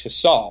hard to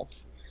solve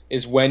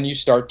is when you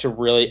start to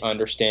really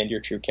understand your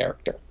true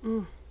character.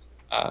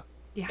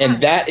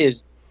 And that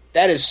is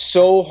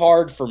so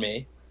hard for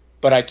me.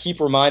 But I keep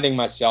reminding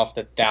myself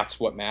that that's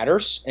what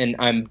matters, and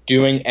I'm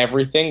doing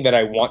everything that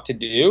I want to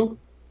do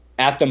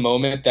at the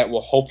moment that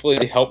will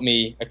hopefully help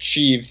me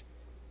achieve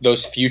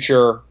those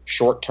future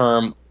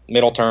short-term,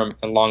 middle-term,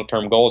 and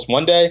long-term goals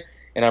one day,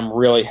 and I'm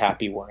really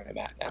happy where I'm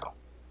at now.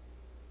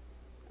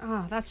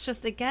 Oh, that's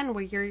just, again,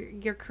 where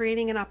you're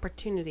creating an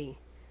opportunity.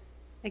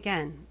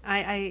 Again,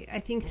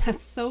 I think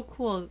that's so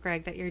cool,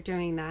 Greg, that you're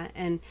doing that,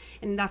 and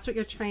that's what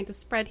you're trying to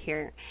spread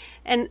here.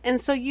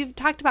 And so you've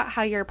talked about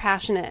how you're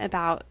passionate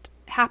about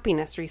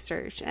happiness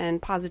research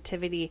and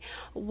positivity.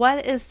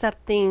 What is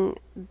something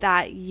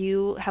that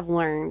you have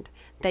learned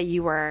that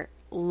you are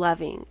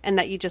loving and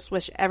that you just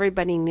wish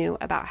everybody knew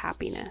about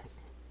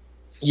happiness?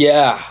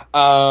 Yeah.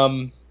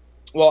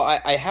 Well,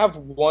 I have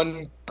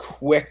one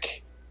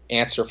quick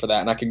answer for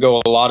that, and I could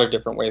go a lot of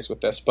different ways with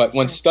this. But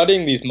when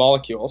studying these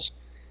molecules,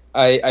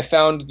 I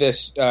found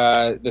this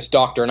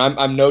doctor, and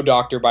I'm no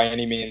doctor by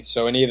any means,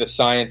 so any of the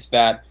science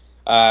that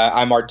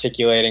I'm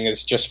articulating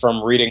is just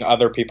from reading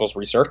other people's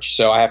research,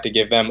 so I have to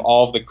give them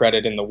all of the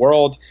credit in the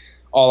world.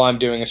 All I'm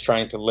doing is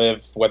trying to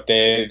live what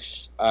they've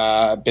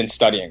been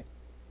studying.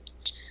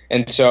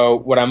 And so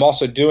what I'm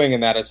also doing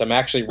in that is I'm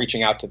actually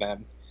reaching out to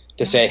them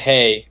to say,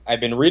 hey,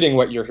 I've been reading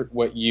what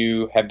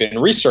you have been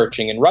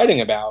researching and writing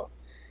about,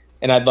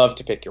 and I'd love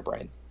to pick your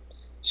brain.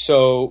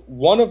 So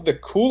one of the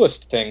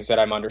coolest things that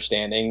I'm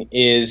understanding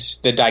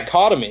is the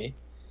dichotomy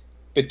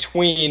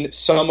between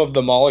some of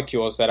the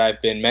molecules that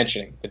I've been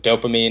mentioning, the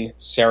dopamine,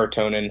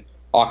 serotonin,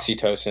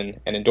 oxytocin,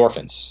 and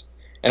endorphins.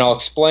 And I'll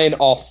explain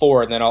all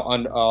four, and then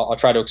I'll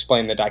try to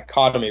explain the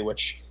dichotomy,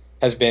 which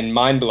has been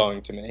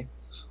mind-blowing to me.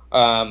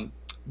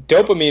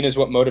 Dopamine is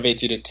what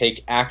motivates you to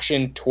take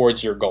action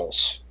towards your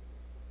goals.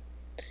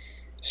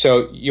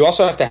 So you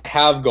also have to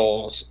have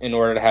goals in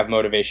order to have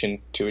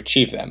motivation to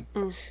achieve them.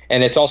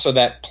 And it's also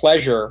that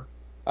pleasure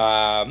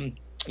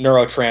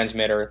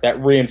neurotransmitter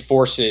that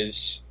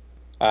reinforces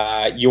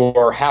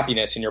your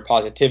happiness and your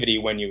positivity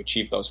when you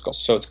achieve those goals.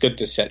 So it's good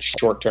to set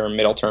short-term,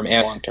 middle-term,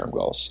 and long-term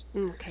goals.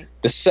 Okay.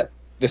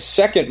 The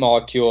second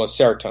molecule is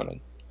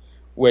serotonin,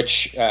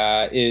 which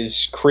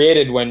is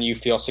created when you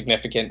feel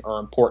significant or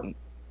important.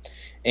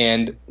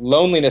 And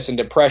loneliness and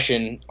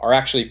depression are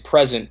actually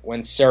present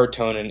when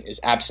serotonin is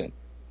absent.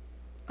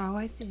 Oh,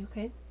 I see.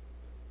 Okay.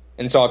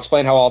 And so I'll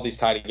explain how all these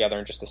tie together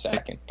in just a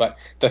second. But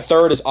the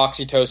third is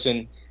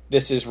oxytocin.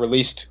 This is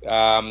released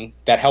that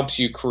helps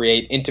you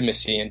create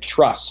intimacy and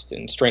trust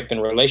and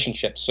strengthen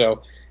relationships.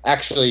 So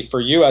actually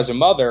for you as a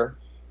mother,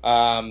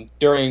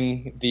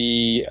 during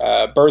the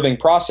birthing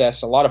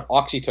process, a lot of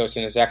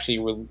oxytocin is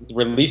actually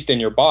released in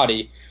your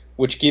body,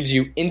 which gives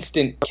you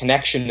instant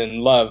connection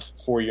and love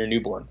for your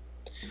newborn.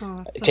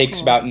 Oh, it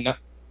takes cool.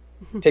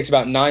 Takes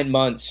about 9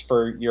 months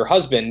for your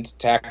husband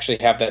to actually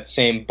have that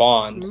same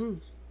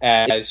bond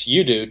as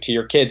you do to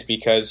your kids,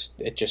 because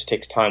it just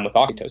takes time with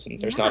oxytocin.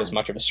 There's not as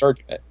much of a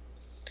surge of it.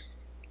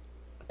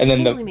 And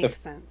then makes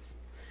sense.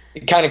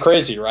 Kind of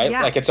crazy, right?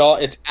 Yeah. Like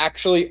it's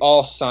actually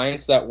all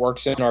science that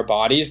works in our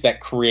bodies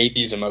that create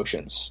these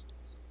emotions.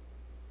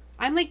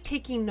 I'm like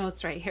taking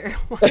notes right here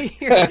while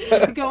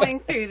you're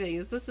going through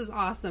these. This is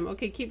awesome.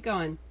 Okay, keep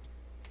going.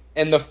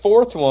 And the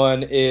fourth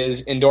one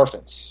is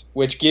endorphins,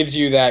 which gives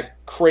you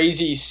that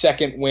crazy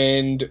second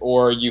wind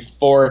or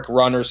euphoric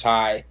runner's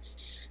high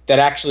that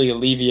actually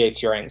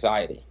alleviates your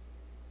anxiety.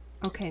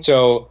 Okay.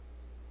 So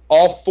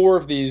all four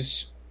of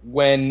these,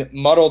 when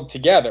muddled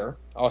together,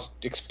 I'll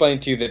explain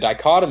to you the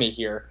dichotomy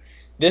here.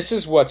 This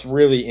is what's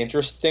really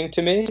interesting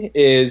to me,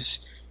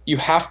 is you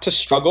have to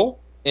struggle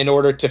in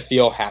order to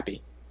feel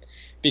happy.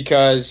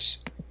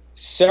 Because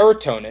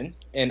serotonin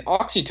and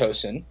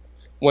oxytocin,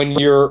 when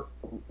you're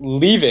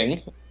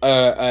leaving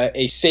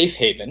a safe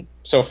haven.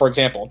 So, for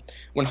example,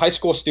 when high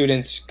school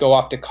students go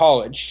off to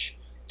college,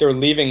 they're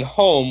leaving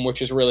home,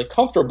 which is really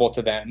comfortable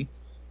to them,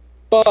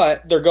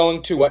 but they're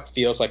going to what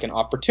feels like an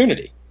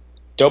opportunity.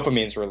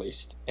 Dopamine's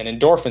released and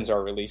endorphins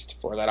are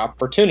released for that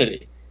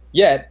opportunity.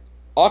 Yet,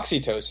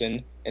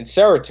 oxytocin and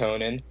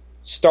serotonin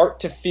start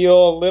to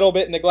feel a little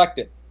bit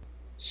neglected.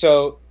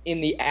 So,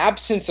 in the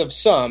absence of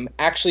some,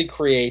 actually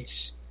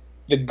creates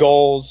the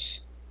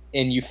goals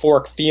and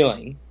euphoric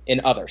feeling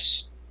in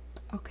others.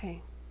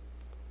 Okay.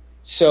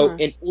 So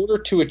in order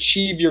to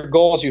achieve your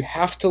goals, you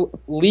have to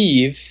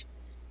leave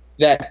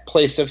that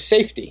place of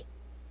safety.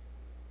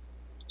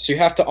 So you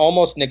have to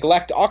almost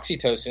neglect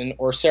oxytocin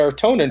or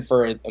serotonin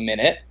for a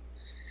minute.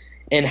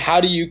 And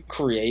how do you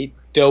create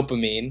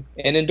dopamine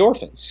and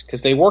endorphins?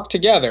 Because they work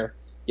together,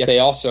 yet they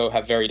also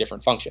have very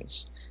different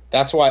functions.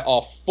 That's why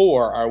all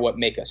four are what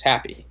make us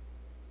happy.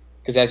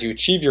 Because as you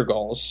achieve your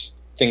goals,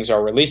 things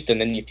are released, and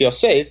then you feel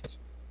safe,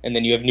 and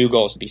then you have new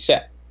goals to be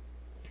set.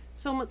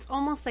 So it's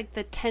almost like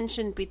the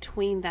tension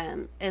between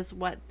them is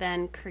what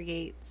then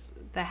creates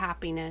the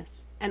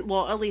happiness, and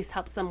well, at least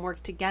helps them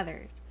work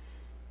together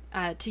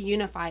to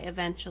unify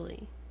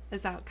eventually.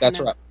 Is that kind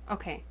of right?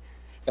 Okay.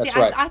 See, that's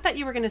right. I thought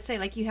you were going to say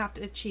like you have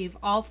to achieve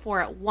all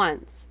four at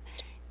once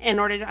in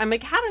order to. I'm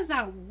like, how does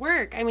that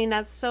work? I mean,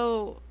 that's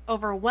so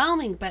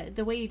overwhelming. But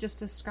the way you just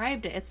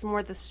described it, it's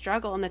more the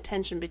struggle and the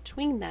tension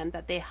between them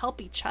that they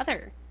help each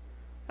other.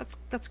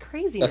 That's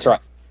crazy. That's right.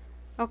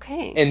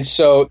 Okay. And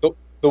so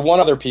the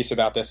one other piece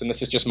about this, and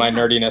this is just my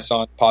nerdiness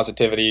on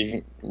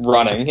positivity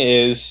running,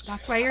 is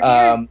that's why you're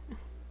here.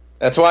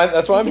 That's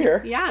why I'm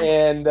here. Yeah.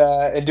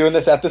 And doing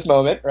this at this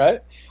moment,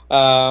 right?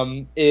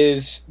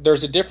 Is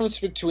there's a difference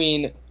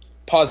between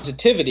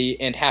positivity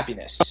and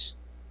happiness.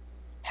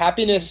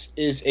 Happiness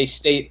is a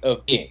state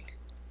of being.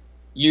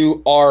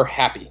 You are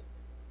happy,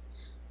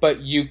 but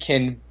you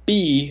can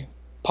be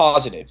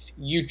positive.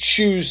 You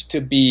choose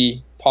to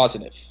be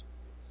positive.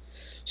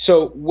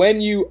 So when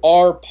you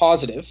are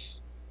positive,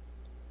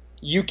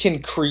 you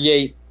can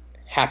create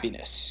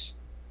happiness.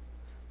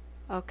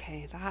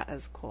 Okay, that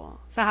is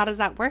cool. So how does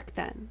that work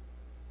then?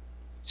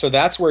 So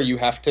that's where you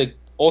have to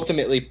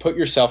ultimately put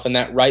yourself in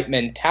that right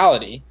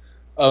mentality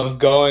of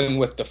going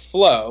with the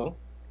flow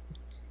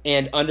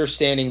and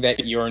understanding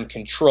that you're in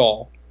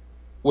control,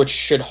 which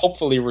should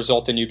hopefully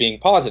result in you being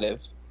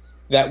positive.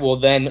 That will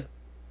then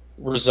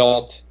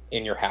result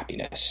in your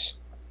happiness.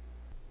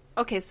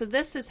 Okay, so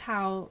this is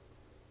how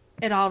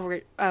it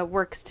all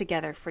works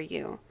together for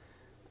you.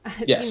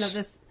 Yes.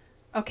 This.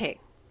 Okay,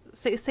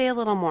 say a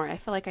little more. I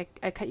feel like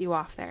I cut you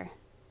off there.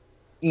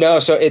 No,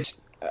 so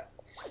it's,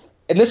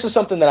 and this is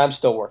something that I'm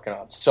still working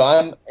on.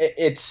 So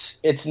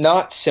it's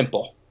not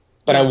simple,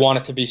 but Yes. I want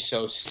it to be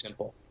so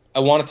simple. I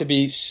want it to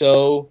be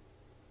so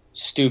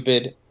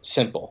stupid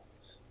simple.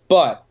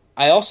 But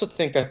I also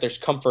think that there's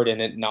comfort in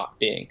it not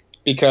being.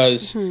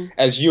 Because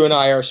as you and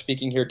I are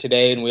speaking here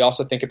today, and we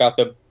also think about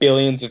the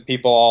billions of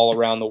people all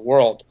around the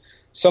world,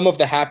 some of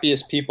the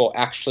happiest people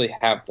actually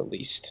have the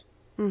least.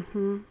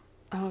 Mm-hmm.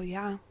 Oh,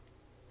 yeah.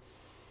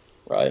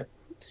 Right?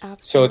 Absolutely.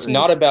 So it's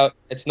not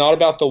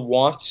about the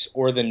wants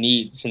or the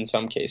needs in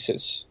some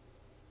cases.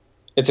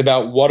 It's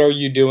about what are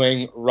you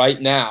doing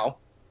right now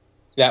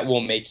that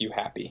will make you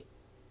happy.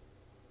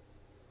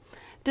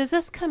 Does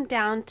this come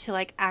down to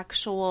like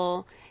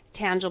actual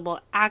tangible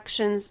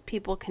actions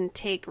people can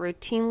take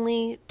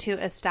routinely to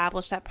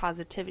establish that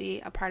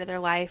positivity a part of their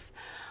life?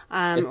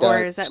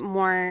 Or is it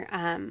more,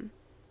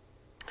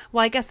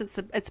 well, I guess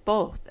it's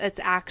both. It's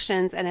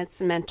actions and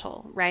it's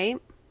mental, right?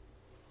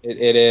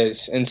 It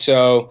is. And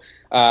so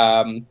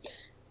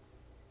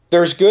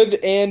there's good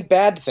and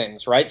bad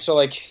things, right? So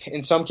like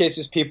in some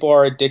cases, people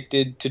are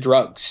addicted to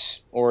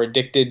drugs or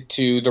addicted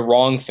to the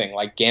wrong thing,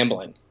 like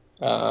gambling,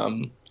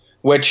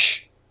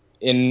 which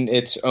in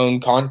its own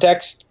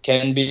context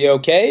can be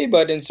okay,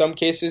 but in some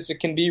cases it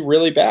can be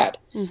really bad.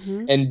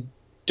 Mm-hmm. And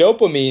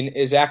dopamine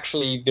is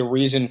actually the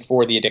reason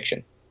for the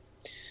addiction.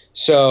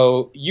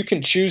 So you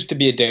can choose to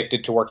be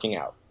addicted to working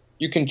out.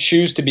 You can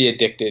choose to be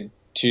addicted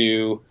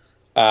to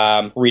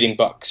reading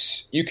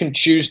books. You can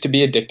choose to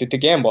be addicted to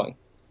gambling.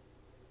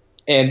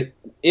 And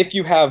if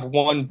you have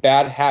one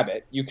bad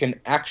habit, you can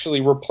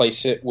actually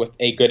replace it with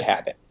a good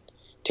habit.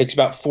 It takes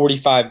about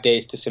 45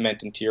 days to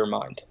cement into your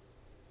mind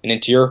and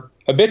into your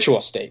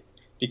habitual state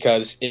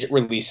because it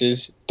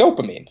releases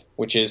dopamine,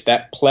 which is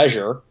that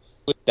pleasure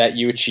that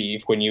you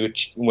achieve when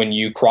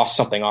you cross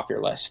something off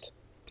your list.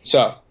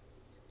 So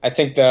I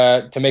think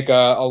to make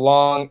a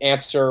long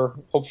answer,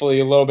 hopefully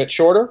a little bit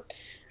shorter,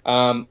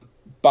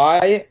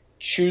 by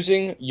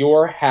choosing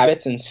your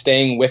habits and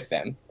staying with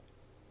them,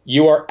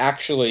 you are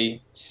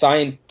actually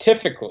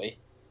scientifically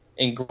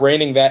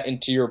ingraining that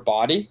into your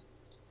body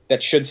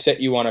that should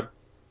set you on a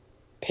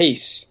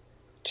pace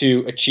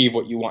to achieve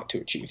what you want to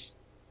achieve.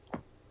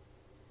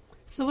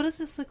 So what does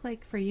this look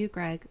like for you,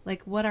 Greg?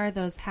 Like, what are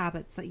those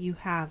habits that you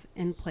have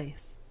in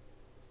place?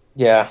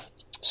 Yeah.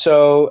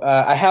 So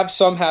I have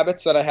some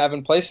habits that I have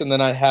in place, and then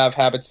I have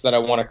habits that I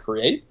want to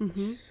create.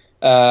 Mm-hmm.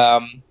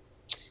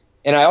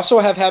 And I also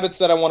have habits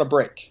that I want to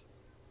break.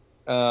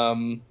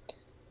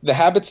 The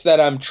habits that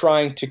I'm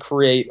trying to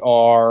create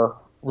are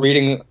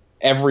reading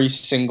every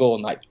single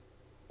night.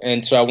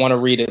 And so I want to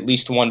read at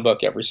least one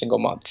book every single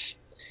month.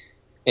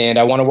 And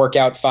I want to work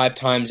out 5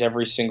 times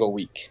every single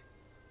week.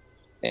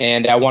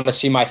 And I want to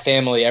see my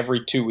family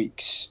every 2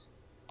 weeks.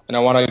 And I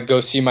want to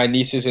go see my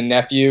nieces and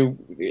nephew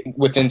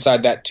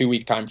inside that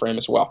 2-week time frame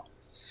as well.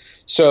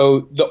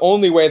 So the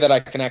only way that I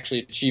can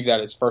actually achieve that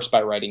is first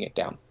by writing it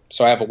down.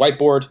 So I have a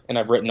whiteboard and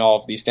I've written all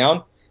of these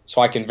down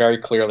so I can very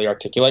clearly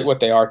articulate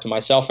what they are to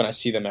myself, and I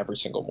see them every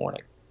single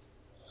morning.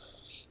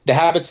 The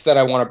habits that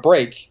I want to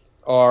break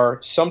are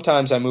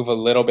sometimes I move a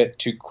little bit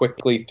too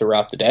quickly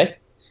throughout the day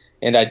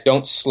and I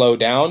don't slow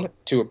down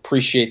to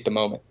appreciate the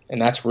moment.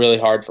 And that's really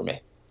hard for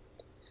me.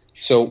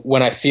 So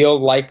when I feel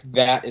like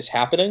that is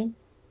happening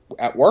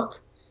at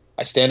work,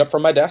 I stand up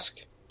from my desk,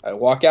 I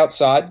walk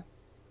outside,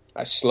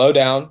 I slow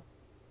down,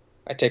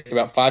 I take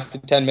about 5 to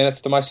 10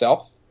 minutes to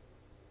myself,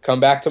 come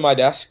back to my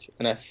desk,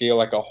 and I feel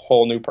like a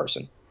whole new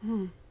person.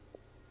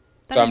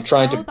 That so I'm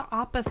trying to the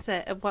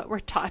opposite of what we're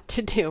taught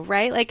to do,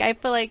 right? Like I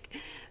feel like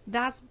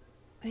that's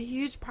a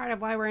huge part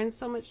of why we're in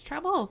so much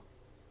trouble.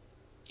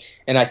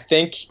 And I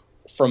think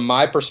from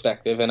my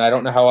perspective, and I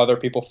don't know how other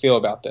people feel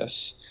about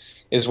this,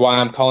 is why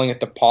I'm calling it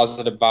the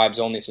positive vibes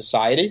only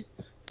society,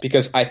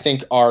 because I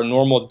think our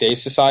normal day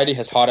society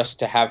has taught us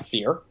to have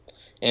fear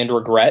and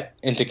regret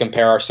and to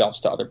compare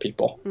ourselves to other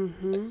people,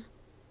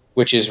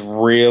 which is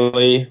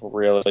really,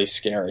 really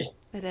scary.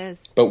 It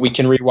is. But we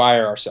can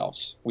rewire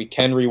ourselves. We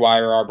can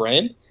rewire our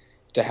brain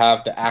to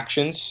have the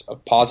actions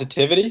of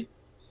positivity,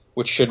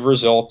 which should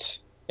result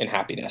in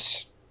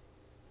happiness.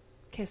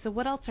 Okay, so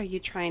what else are you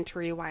trying to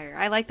rewire?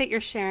 I like that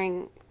you're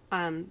sharing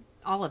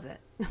all of it.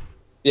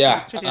 Yeah.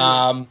 Thanks for doing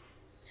that.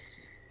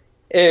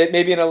 It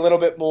maybe in a little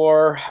bit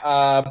more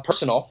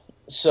personal.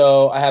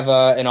 So I have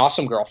an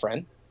awesome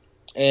girlfriend,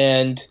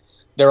 and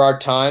there are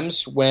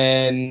times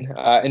when,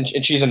 and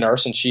she's a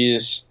nurse, and she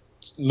is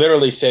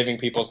literally saving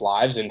people's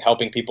lives and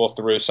helping people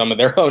through some of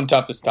their own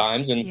toughest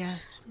times. And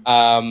Yes.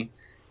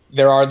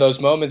 there are those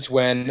moments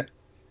when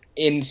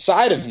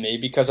inside of me,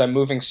 because I'm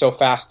moving so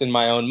fast in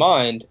my own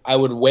mind, I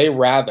would way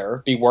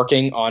rather be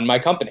working on my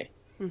company.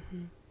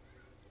 Mm-hmm.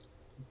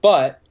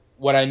 But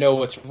what I know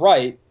what's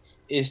right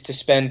is to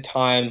spend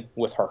time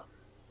with her,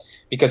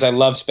 because I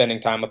love spending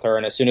time with her.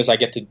 And as soon as I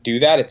get to do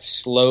that, it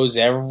slows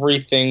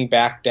everything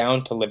back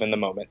down to live in the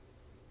moment.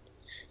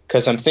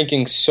 Because I'm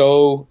thinking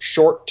so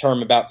short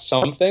term about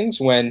some things,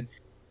 when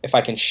if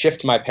I can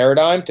shift my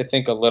paradigm to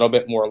think a little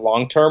bit more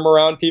long term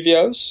around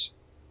PVOs,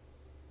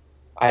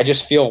 I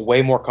just feel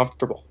way more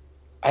comfortable.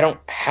 I don't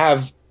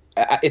have,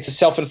 it's a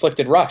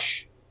self-inflicted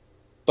rush.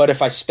 But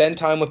if I spend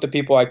time with the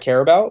people I care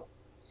about,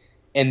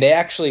 and they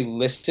actually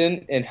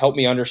listen and help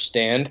me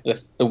understand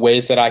the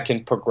ways that I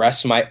can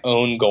progress my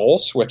own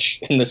goals,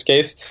 which in this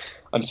case,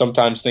 I'm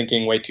sometimes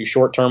thinking way too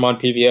short term on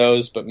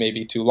PVOs, but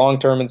maybe too long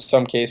term in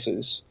some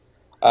cases.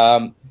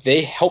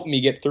 They help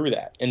me get through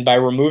that. And by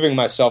removing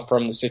myself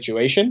from the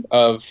situation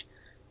of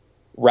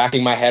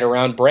racking my head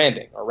around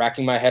branding, or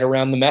racking my head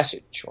around the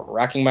message, or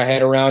racking my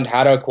head around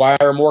how to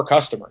acquire more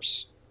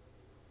customers,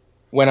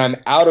 when I'm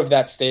out of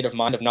that state of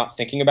mind of not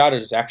thinking about it,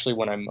 is actually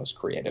when I'm most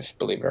creative,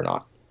 believe it or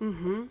not.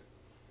 Mm-hmm.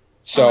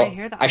 So I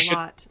hear that a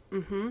lot.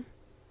 Mm-hmm.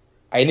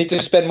 I need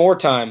to spend more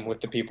time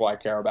with the people I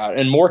care about,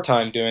 and more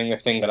time doing the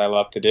thing that I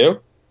love to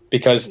do,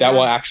 because that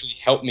will actually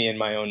help me in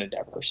my own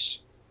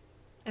endeavors.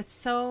 It's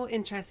so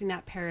interesting,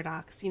 that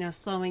paradox.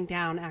 Slowing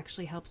down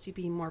actually helps you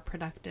be more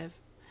productive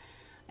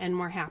and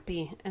more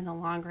happy in the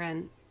long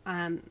run.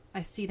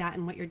 I see that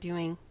in what you're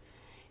doing.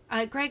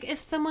 Greg, if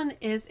someone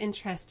is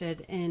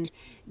interested in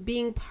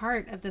being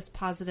part of this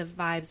Positive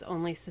Vibes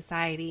Only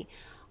Society,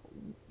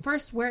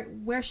 first,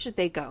 where should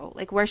they go?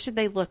 Like, where should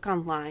they look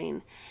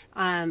online?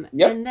 And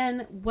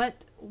then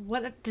what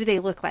do they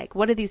look like?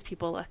 What do these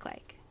people look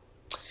like?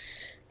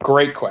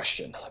 Great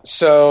question.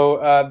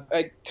 So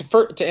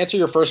to answer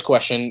your first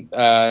question,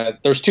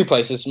 there's two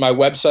places. My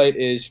website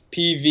is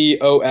pvos.co,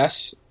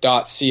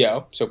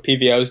 so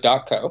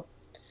pvos.co.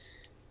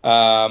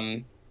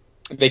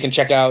 They can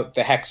check out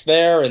the hex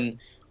there, and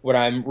what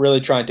I'm really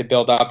trying to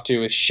build up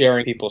to is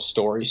sharing people's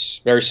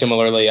stories. Very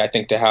similarly, I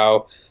think, to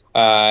how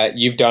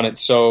you've done it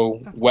so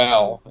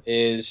well. Awesome.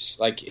 Is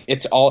like,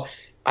 it's all,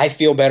 I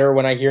feel better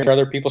when I hear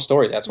other people's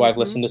stories. That's why I've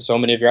listened to so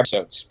many of your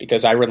episodes,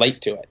 because I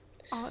relate to it.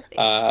 Oh,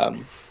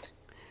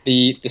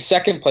 the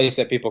second place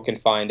that people can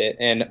find it,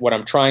 and what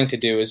I'm trying to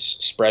do is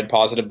spread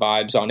positive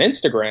vibes on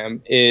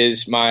Instagram,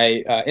 is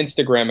my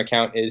Instagram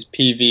account is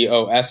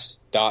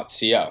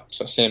pvos.co,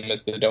 so same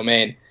as the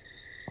domain.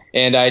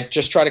 And I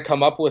just try to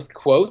come up with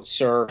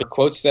quotes, or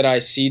quotes that I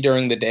see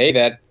during the day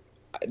that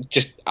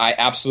I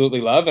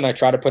absolutely love, and I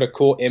try to put a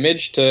cool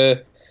image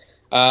to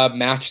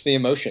match the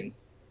emotion.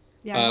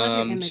 Yeah, I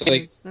love your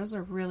images. Those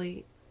are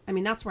really,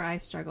 that's where I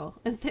struggle,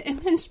 is the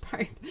image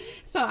part.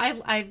 So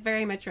I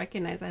very much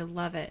recognize. I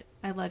love it.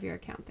 I love your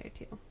account there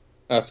too.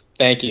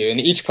 Thank you. And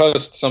each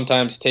post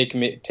sometimes takes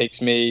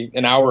me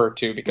an hour or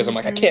two, because I'm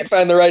like, I can't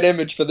find the right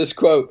image for this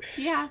quote.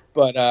 Yeah.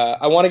 But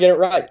I want to get it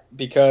right,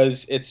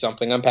 because it's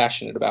something I'm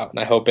passionate about, and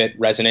I hope it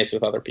resonates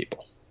with other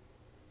people.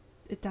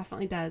 It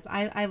definitely does.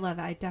 I love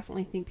it. I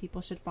definitely think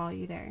people should follow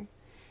you there.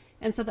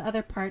 And so the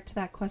other part to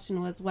that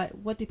question was,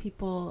 what do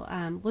people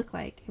look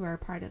like who are a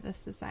part of this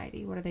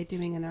society? What are they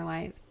doing in their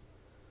lives?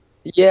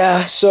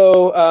 Yeah,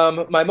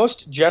 so my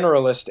most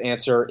generalist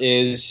answer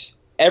is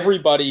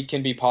everybody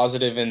can be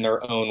positive in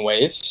their own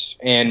ways,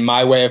 and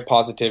my way of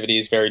positivity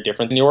is very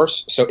different than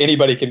yours. So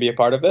anybody can be a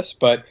part of this,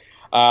 but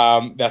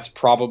that's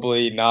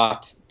probably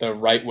not the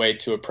right way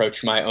to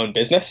approach my own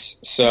business.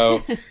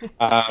 So,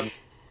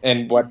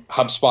 and what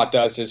HubSpot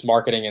does is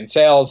marketing and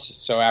sales.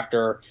 So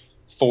after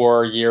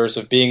 4 years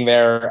of being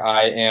there,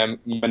 I am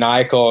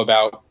maniacal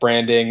about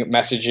branding,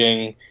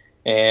 messaging,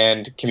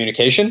 and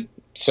communication.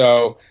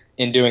 So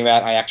in doing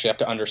that, I actually have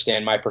to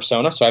understand my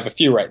persona. So I have a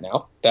few right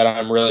now that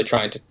I'm really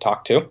trying to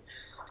talk to.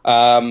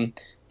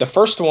 The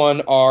first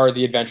one are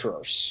the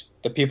adventurers,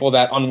 the people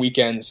that on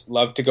weekends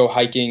love to go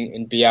hiking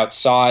and be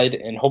outside,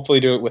 and hopefully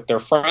do it with their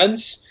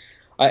friends,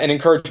 and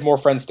encourage more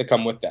friends to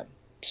come with them.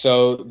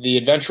 So the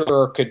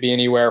adventurer could be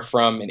anywhere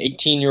from an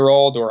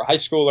 18-year-old or a high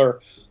schooler,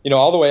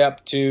 all the way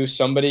up to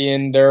somebody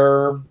in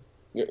their,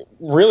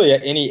 really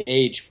at any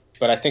age.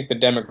 But I think the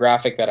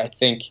demographic that I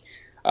think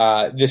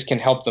this can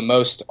help the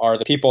most are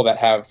the people that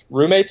have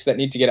roommates that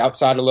need to get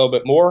outside a little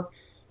bit more.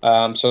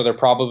 So they're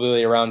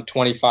probably around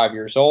 25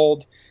 years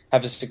old,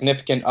 have a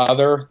significant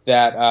other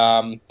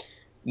that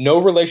no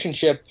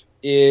relationship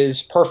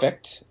is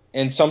perfect.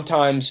 And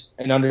sometimes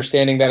an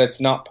understanding that it's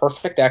not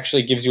perfect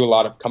actually gives you a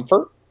lot of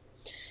comfort.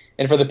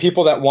 And for the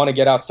people that want to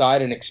get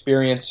outside and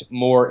experience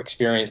more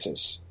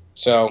experiences.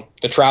 So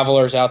the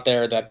travelers out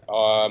there that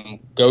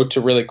go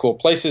to really cool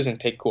places and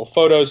take cool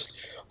photos,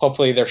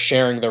 hopefully they're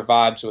sharing their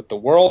vibes with the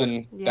world,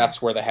 and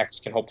that's where the Hex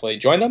can hopefully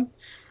join them.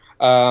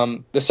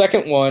 The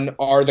second one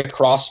are the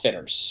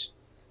CrossFitters.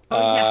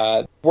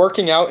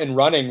 Working out and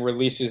running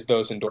releases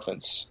those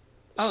endorphins.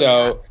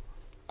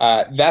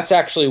 That's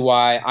actually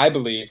why I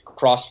believe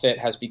CrossFit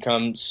has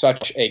become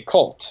such a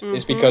cult,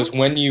 is because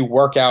when you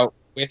work out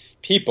with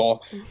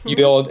people, you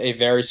build a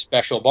very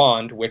special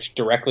bond, which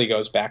directly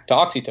goes back to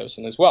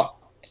oxytocin as well.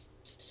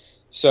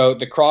 So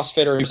the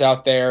CrossFitters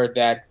out there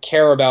that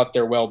care about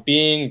their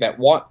well-being, that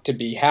want to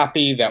be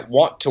happy, that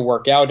want to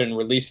work out and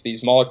release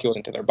these molecules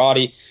into their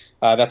body,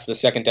 that's the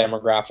second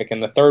demographic.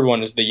 And the third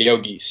one is the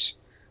yogis.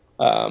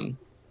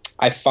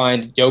 I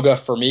find yoga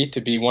for me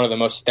to be one of the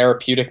most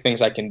therapeutic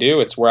things I can do.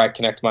 It's where I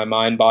connect my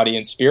mind, body,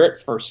 and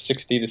spirit for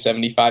 60 to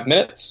 75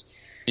 minutes.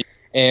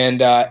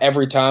 And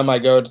every time I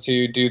go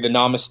to do the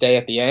namaste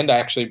at the end, I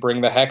actually bring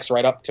the hex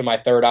right up to my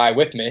third eye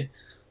with me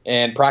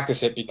and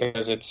practice it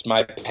because it's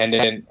my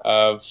pendant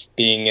of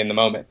being in the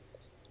moment.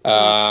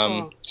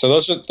 Cool. So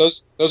those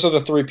are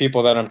the three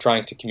people that I'm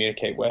trying to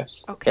communicate with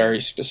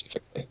very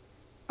specifically.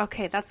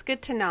 Okay, that's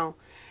good to know.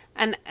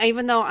 And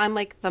even though I'm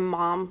like the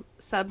mom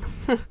sub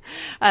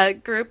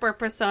group or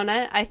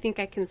persona, I think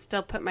I can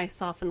still put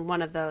myself in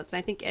one of those. And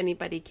I think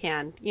anybody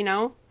can,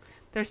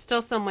 there's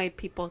still some way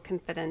people can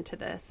fit into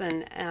this.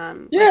 And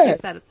like you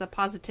said, it's the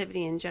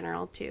positivity in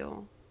general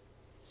too.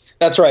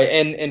 That's right.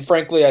 And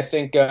frankly, I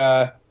think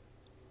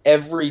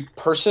every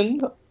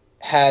person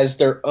has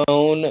their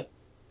own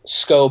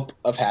scope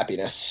of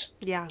happiness.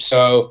 Yeah.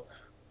 So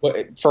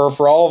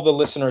for all of the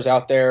listeners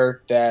out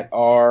there that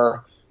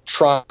are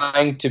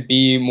trying to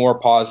be more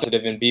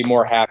positive and be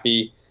more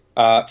happy,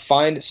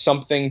 find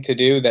something to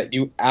do that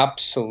you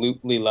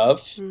absolutely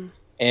love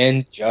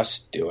and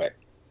just do it.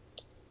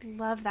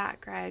 Love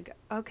that, Greg.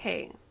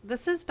 Okay,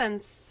 this has been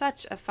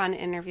such a fun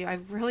interview.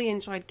 I've really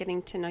enjoyed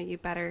getting to know you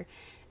better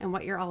and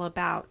what you're all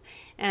about.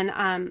 And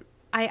I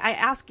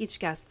ask each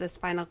guest this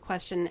final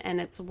question,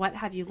 and it's, what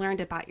have you learned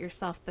about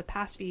yourself the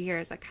past few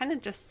years? That kind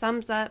of just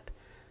sums up,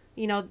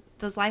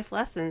 those life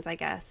lessons, I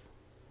guess.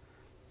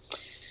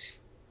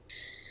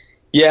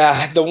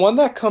 Yeah, the one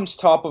that comes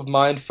top of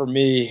mind for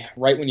me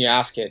right when you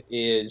ask it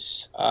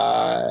is,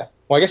 I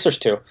guess there's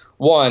two.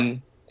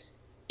 One,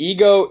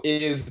 ego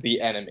is the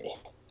enemy.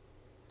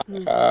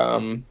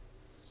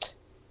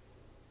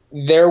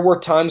 There were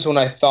times when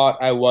I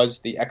thought I was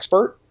the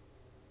expert,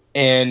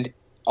 and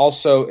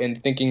also in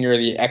thinking you're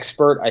the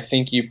expert, I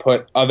think you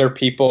put other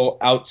people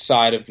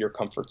outside of your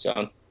comfort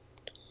zone.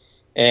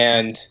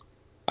 And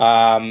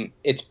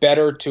it's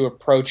better to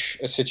approach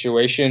a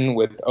situation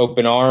with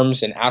open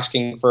arms and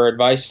asking for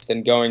advice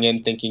than going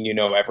in thinking you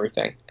know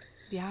everything.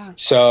 Yeah.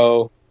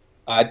 So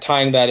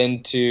tying that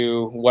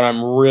into what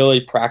I'm really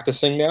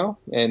practicing now,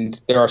 and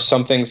there are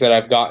some things that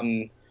I've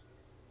gotten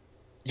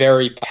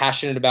very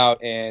passionate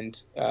about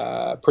and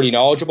pretty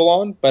knowledgeable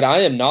on, but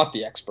I am not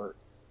the expert,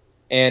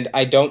 and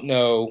I don't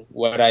know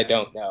what I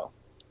don't know.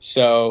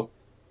 So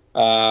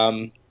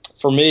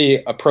for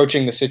me,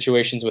 approaching the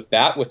situations with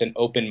an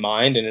open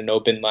mind and an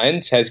open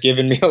lens has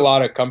given me a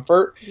lot of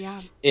comfort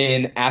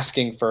in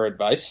asking for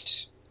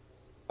advice.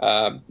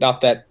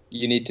 Not that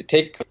you need to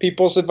take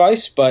people's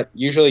advice, but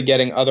usually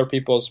getting other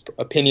people's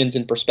opinions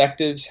and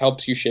perspectives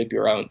helps you shape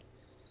your own.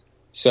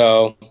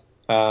 So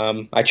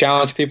I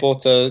challenge people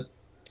to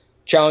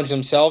challenge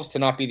themselves to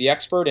not be the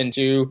expert and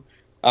to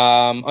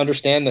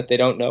understand that they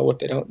don't know what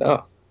they don't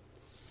know.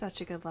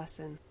 Such a good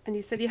lesson. And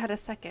you said you had a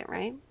second,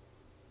 right?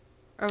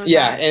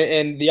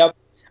 And the other,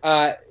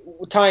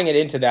 tying it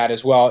into that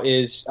as well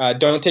is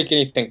don't take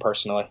anything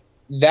personally.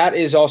 That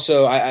is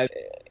also, I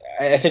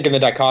think, in the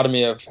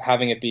dichotomy of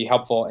having it be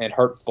helpful and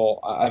hurtful,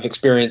 I've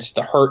experienced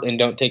the hurt in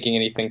don't taking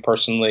anything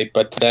personally,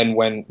 but then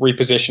when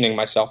repositioning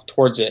myself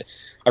towards it,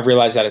 I've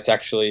realized that it's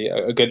actually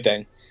a good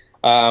thing.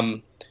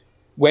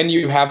 When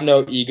you have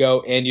no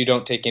ego and you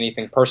don't take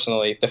anything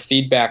personally, the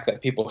feedback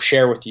that people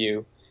share with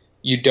you,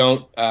 you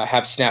don't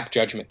have snap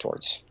judgment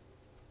towards.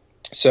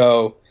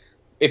 So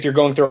if you're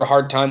going through a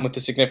hard time with a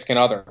significant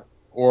other,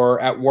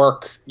 or at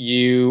work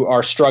you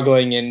are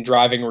struggling in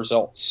driving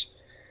results,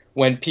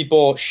 when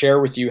people share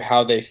with you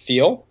how they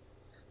feel,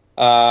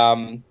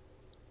 if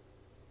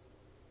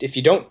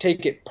you don't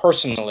take it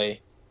personally,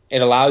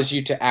 it allows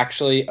you to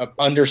actually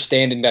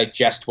understand and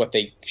digest what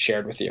they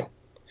shared with you.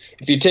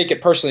 If you take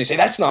it personally, say,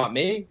 that's not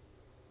me,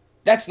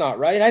 that's not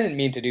right, I didn't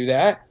mean to do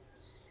that,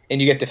 and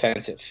you get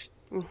defensive.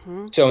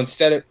 So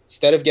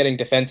instead of getting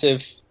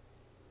defensive,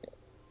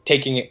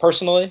 taking it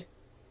personally,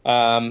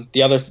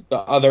 the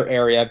other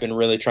area I've been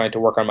really trying to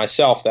work on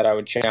myself that I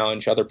would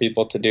challenge other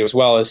people to do as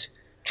well is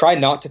try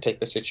not to take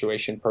the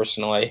situation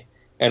personally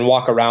and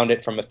walk around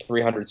it from a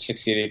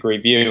 360-degree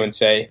view and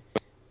say,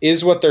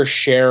 is what they're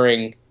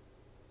sharing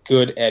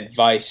good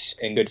advice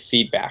and good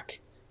feedback?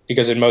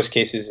 Because in most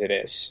cases it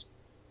is.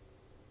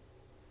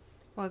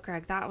 Well,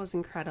 Greg, that was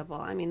incredible.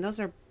 I mean, those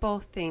are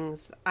both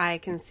things I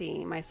can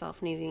see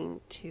myself needing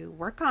to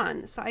work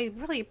on. So I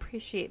really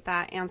appreciate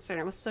that answer.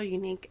 And it was so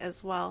unique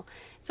as well.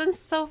 It's been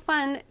so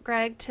fun,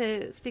 Greg,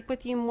 to speak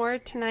with you more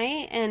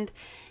tonight. And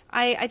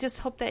I just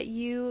hope that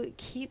you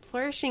keep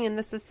flourishing in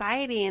the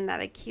society and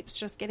that it keeps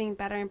just getting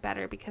better and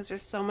better because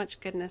there's so much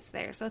goodness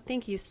there. So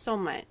thank you so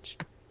much.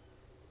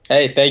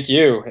 Hey, thank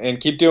you. And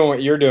keep doing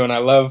what you're doing. I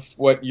love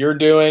what you're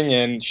doing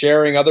and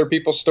sharing other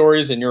people's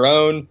stories and your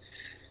own.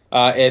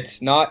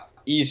 It's not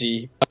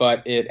easy,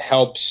 but it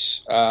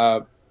helps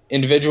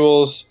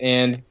individuals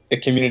and the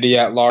community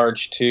at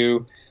large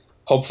to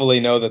hopefully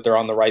know that they're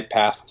on the right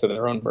path to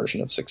their own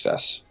version of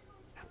success.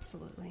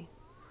 Absolutely.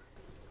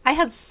 I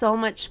had so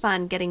much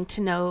fun getting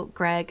to know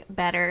Greg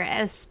better,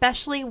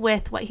 especially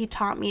with what he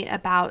taught me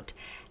about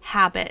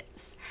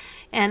habits.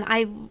 And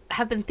I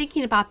have been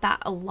thinking about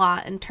that a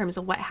lot in terms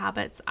of what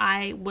habits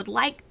I would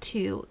like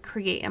to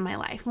create in my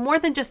life. More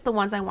than just the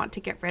ones I want to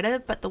get rid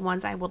of, but the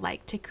ones I would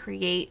like to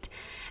create.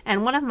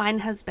 And one of mine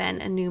has been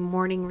a new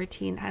morning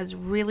routine that has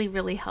really,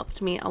 really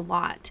helped me a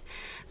lot.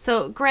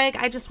 So Greg,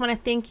 I just want to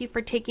thank you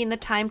for taking the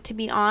time to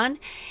be on.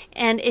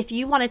 And if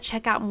you want to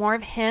check out more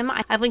of him,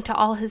 I've linked to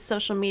all his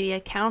social media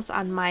accounts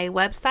on my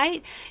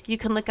website. You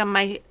can look on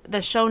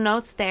the show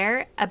notes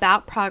there,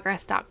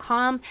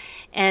 aboutprogress.com,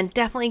 and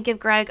definitely give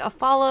Greg a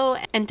follow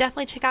and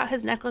definitely check out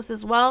his necklace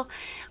as well.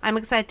 I'm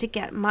excited to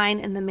get mine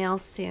in the mail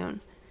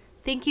soon.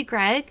 Thank you,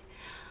 Greg.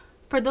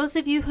 For those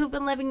of you who've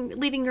been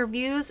leaving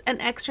reviews,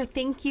 an extra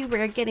thank you.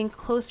 We're getting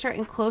closer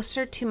and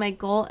closer to my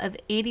goal of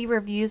 80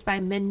 reviews by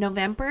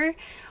mid-November.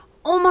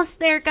 Almost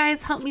there,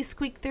 guys. Help me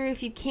squeak through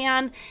if you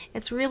can.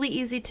 It's really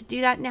easy to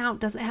do that now. It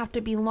doesn't have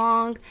to be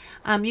long.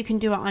 You can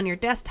do it on your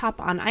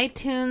desktop, on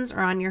iTunes, or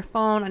on your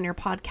phone, on your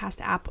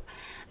podcast app.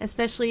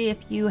 Especially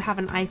if you have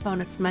an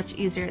iPhone, it's much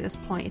easier at this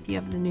point if you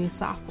have the new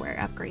software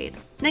upgrade.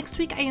 Next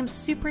week, I am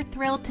super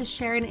thrilled to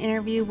share an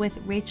interview with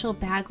Rachel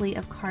Bagley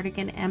of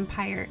Cardigan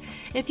Empire.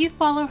 If you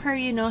follow her,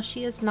 you know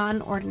she is not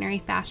an ordinary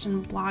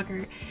fashion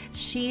blogger.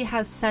 She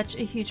has such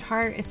a huge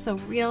heart, is so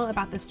real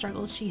about the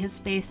struggles she has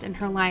faced in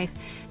her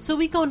life. So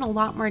we go into a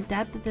lot more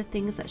depth of the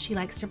things that she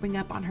likes to bring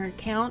up on her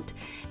account.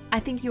 I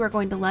think you are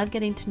going to love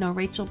getting to know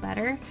Rachel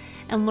better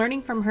and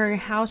learning from her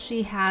how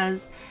she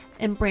has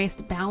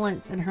embraced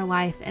balance in her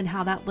life and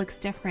how that looks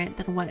different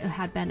than what it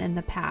had been in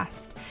the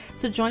past.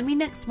 So join me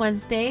next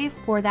Wednesday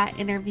for that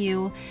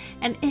interview.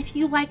 And if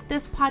you like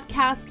this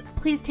podcast,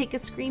 please take a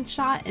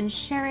screenshot and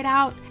share it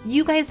out.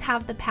 You guys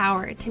have the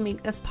power to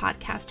make this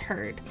podcast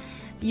heard.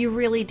 You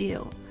really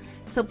do.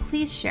 So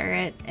please share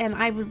it, and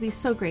I would be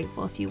so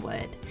grateful if you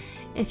would.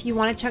 If you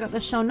want to check out the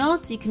show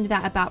notes, you can do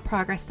that at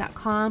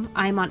aboutprogress.com.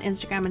 I'm on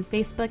Instagram and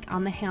Facebook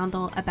on the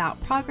handle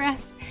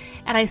aboutprogress,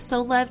 and I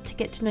so love to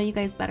get to know you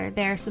guys better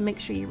there, so make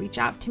sure you reach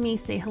out to me,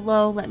 say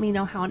hello, let me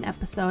know how an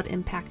episode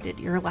impacted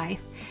your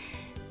life.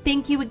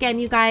 Thank you again,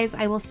 you guys.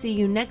 I will see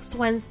you next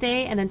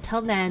Wednesday, and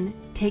until then,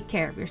 take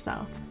care of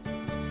yourself.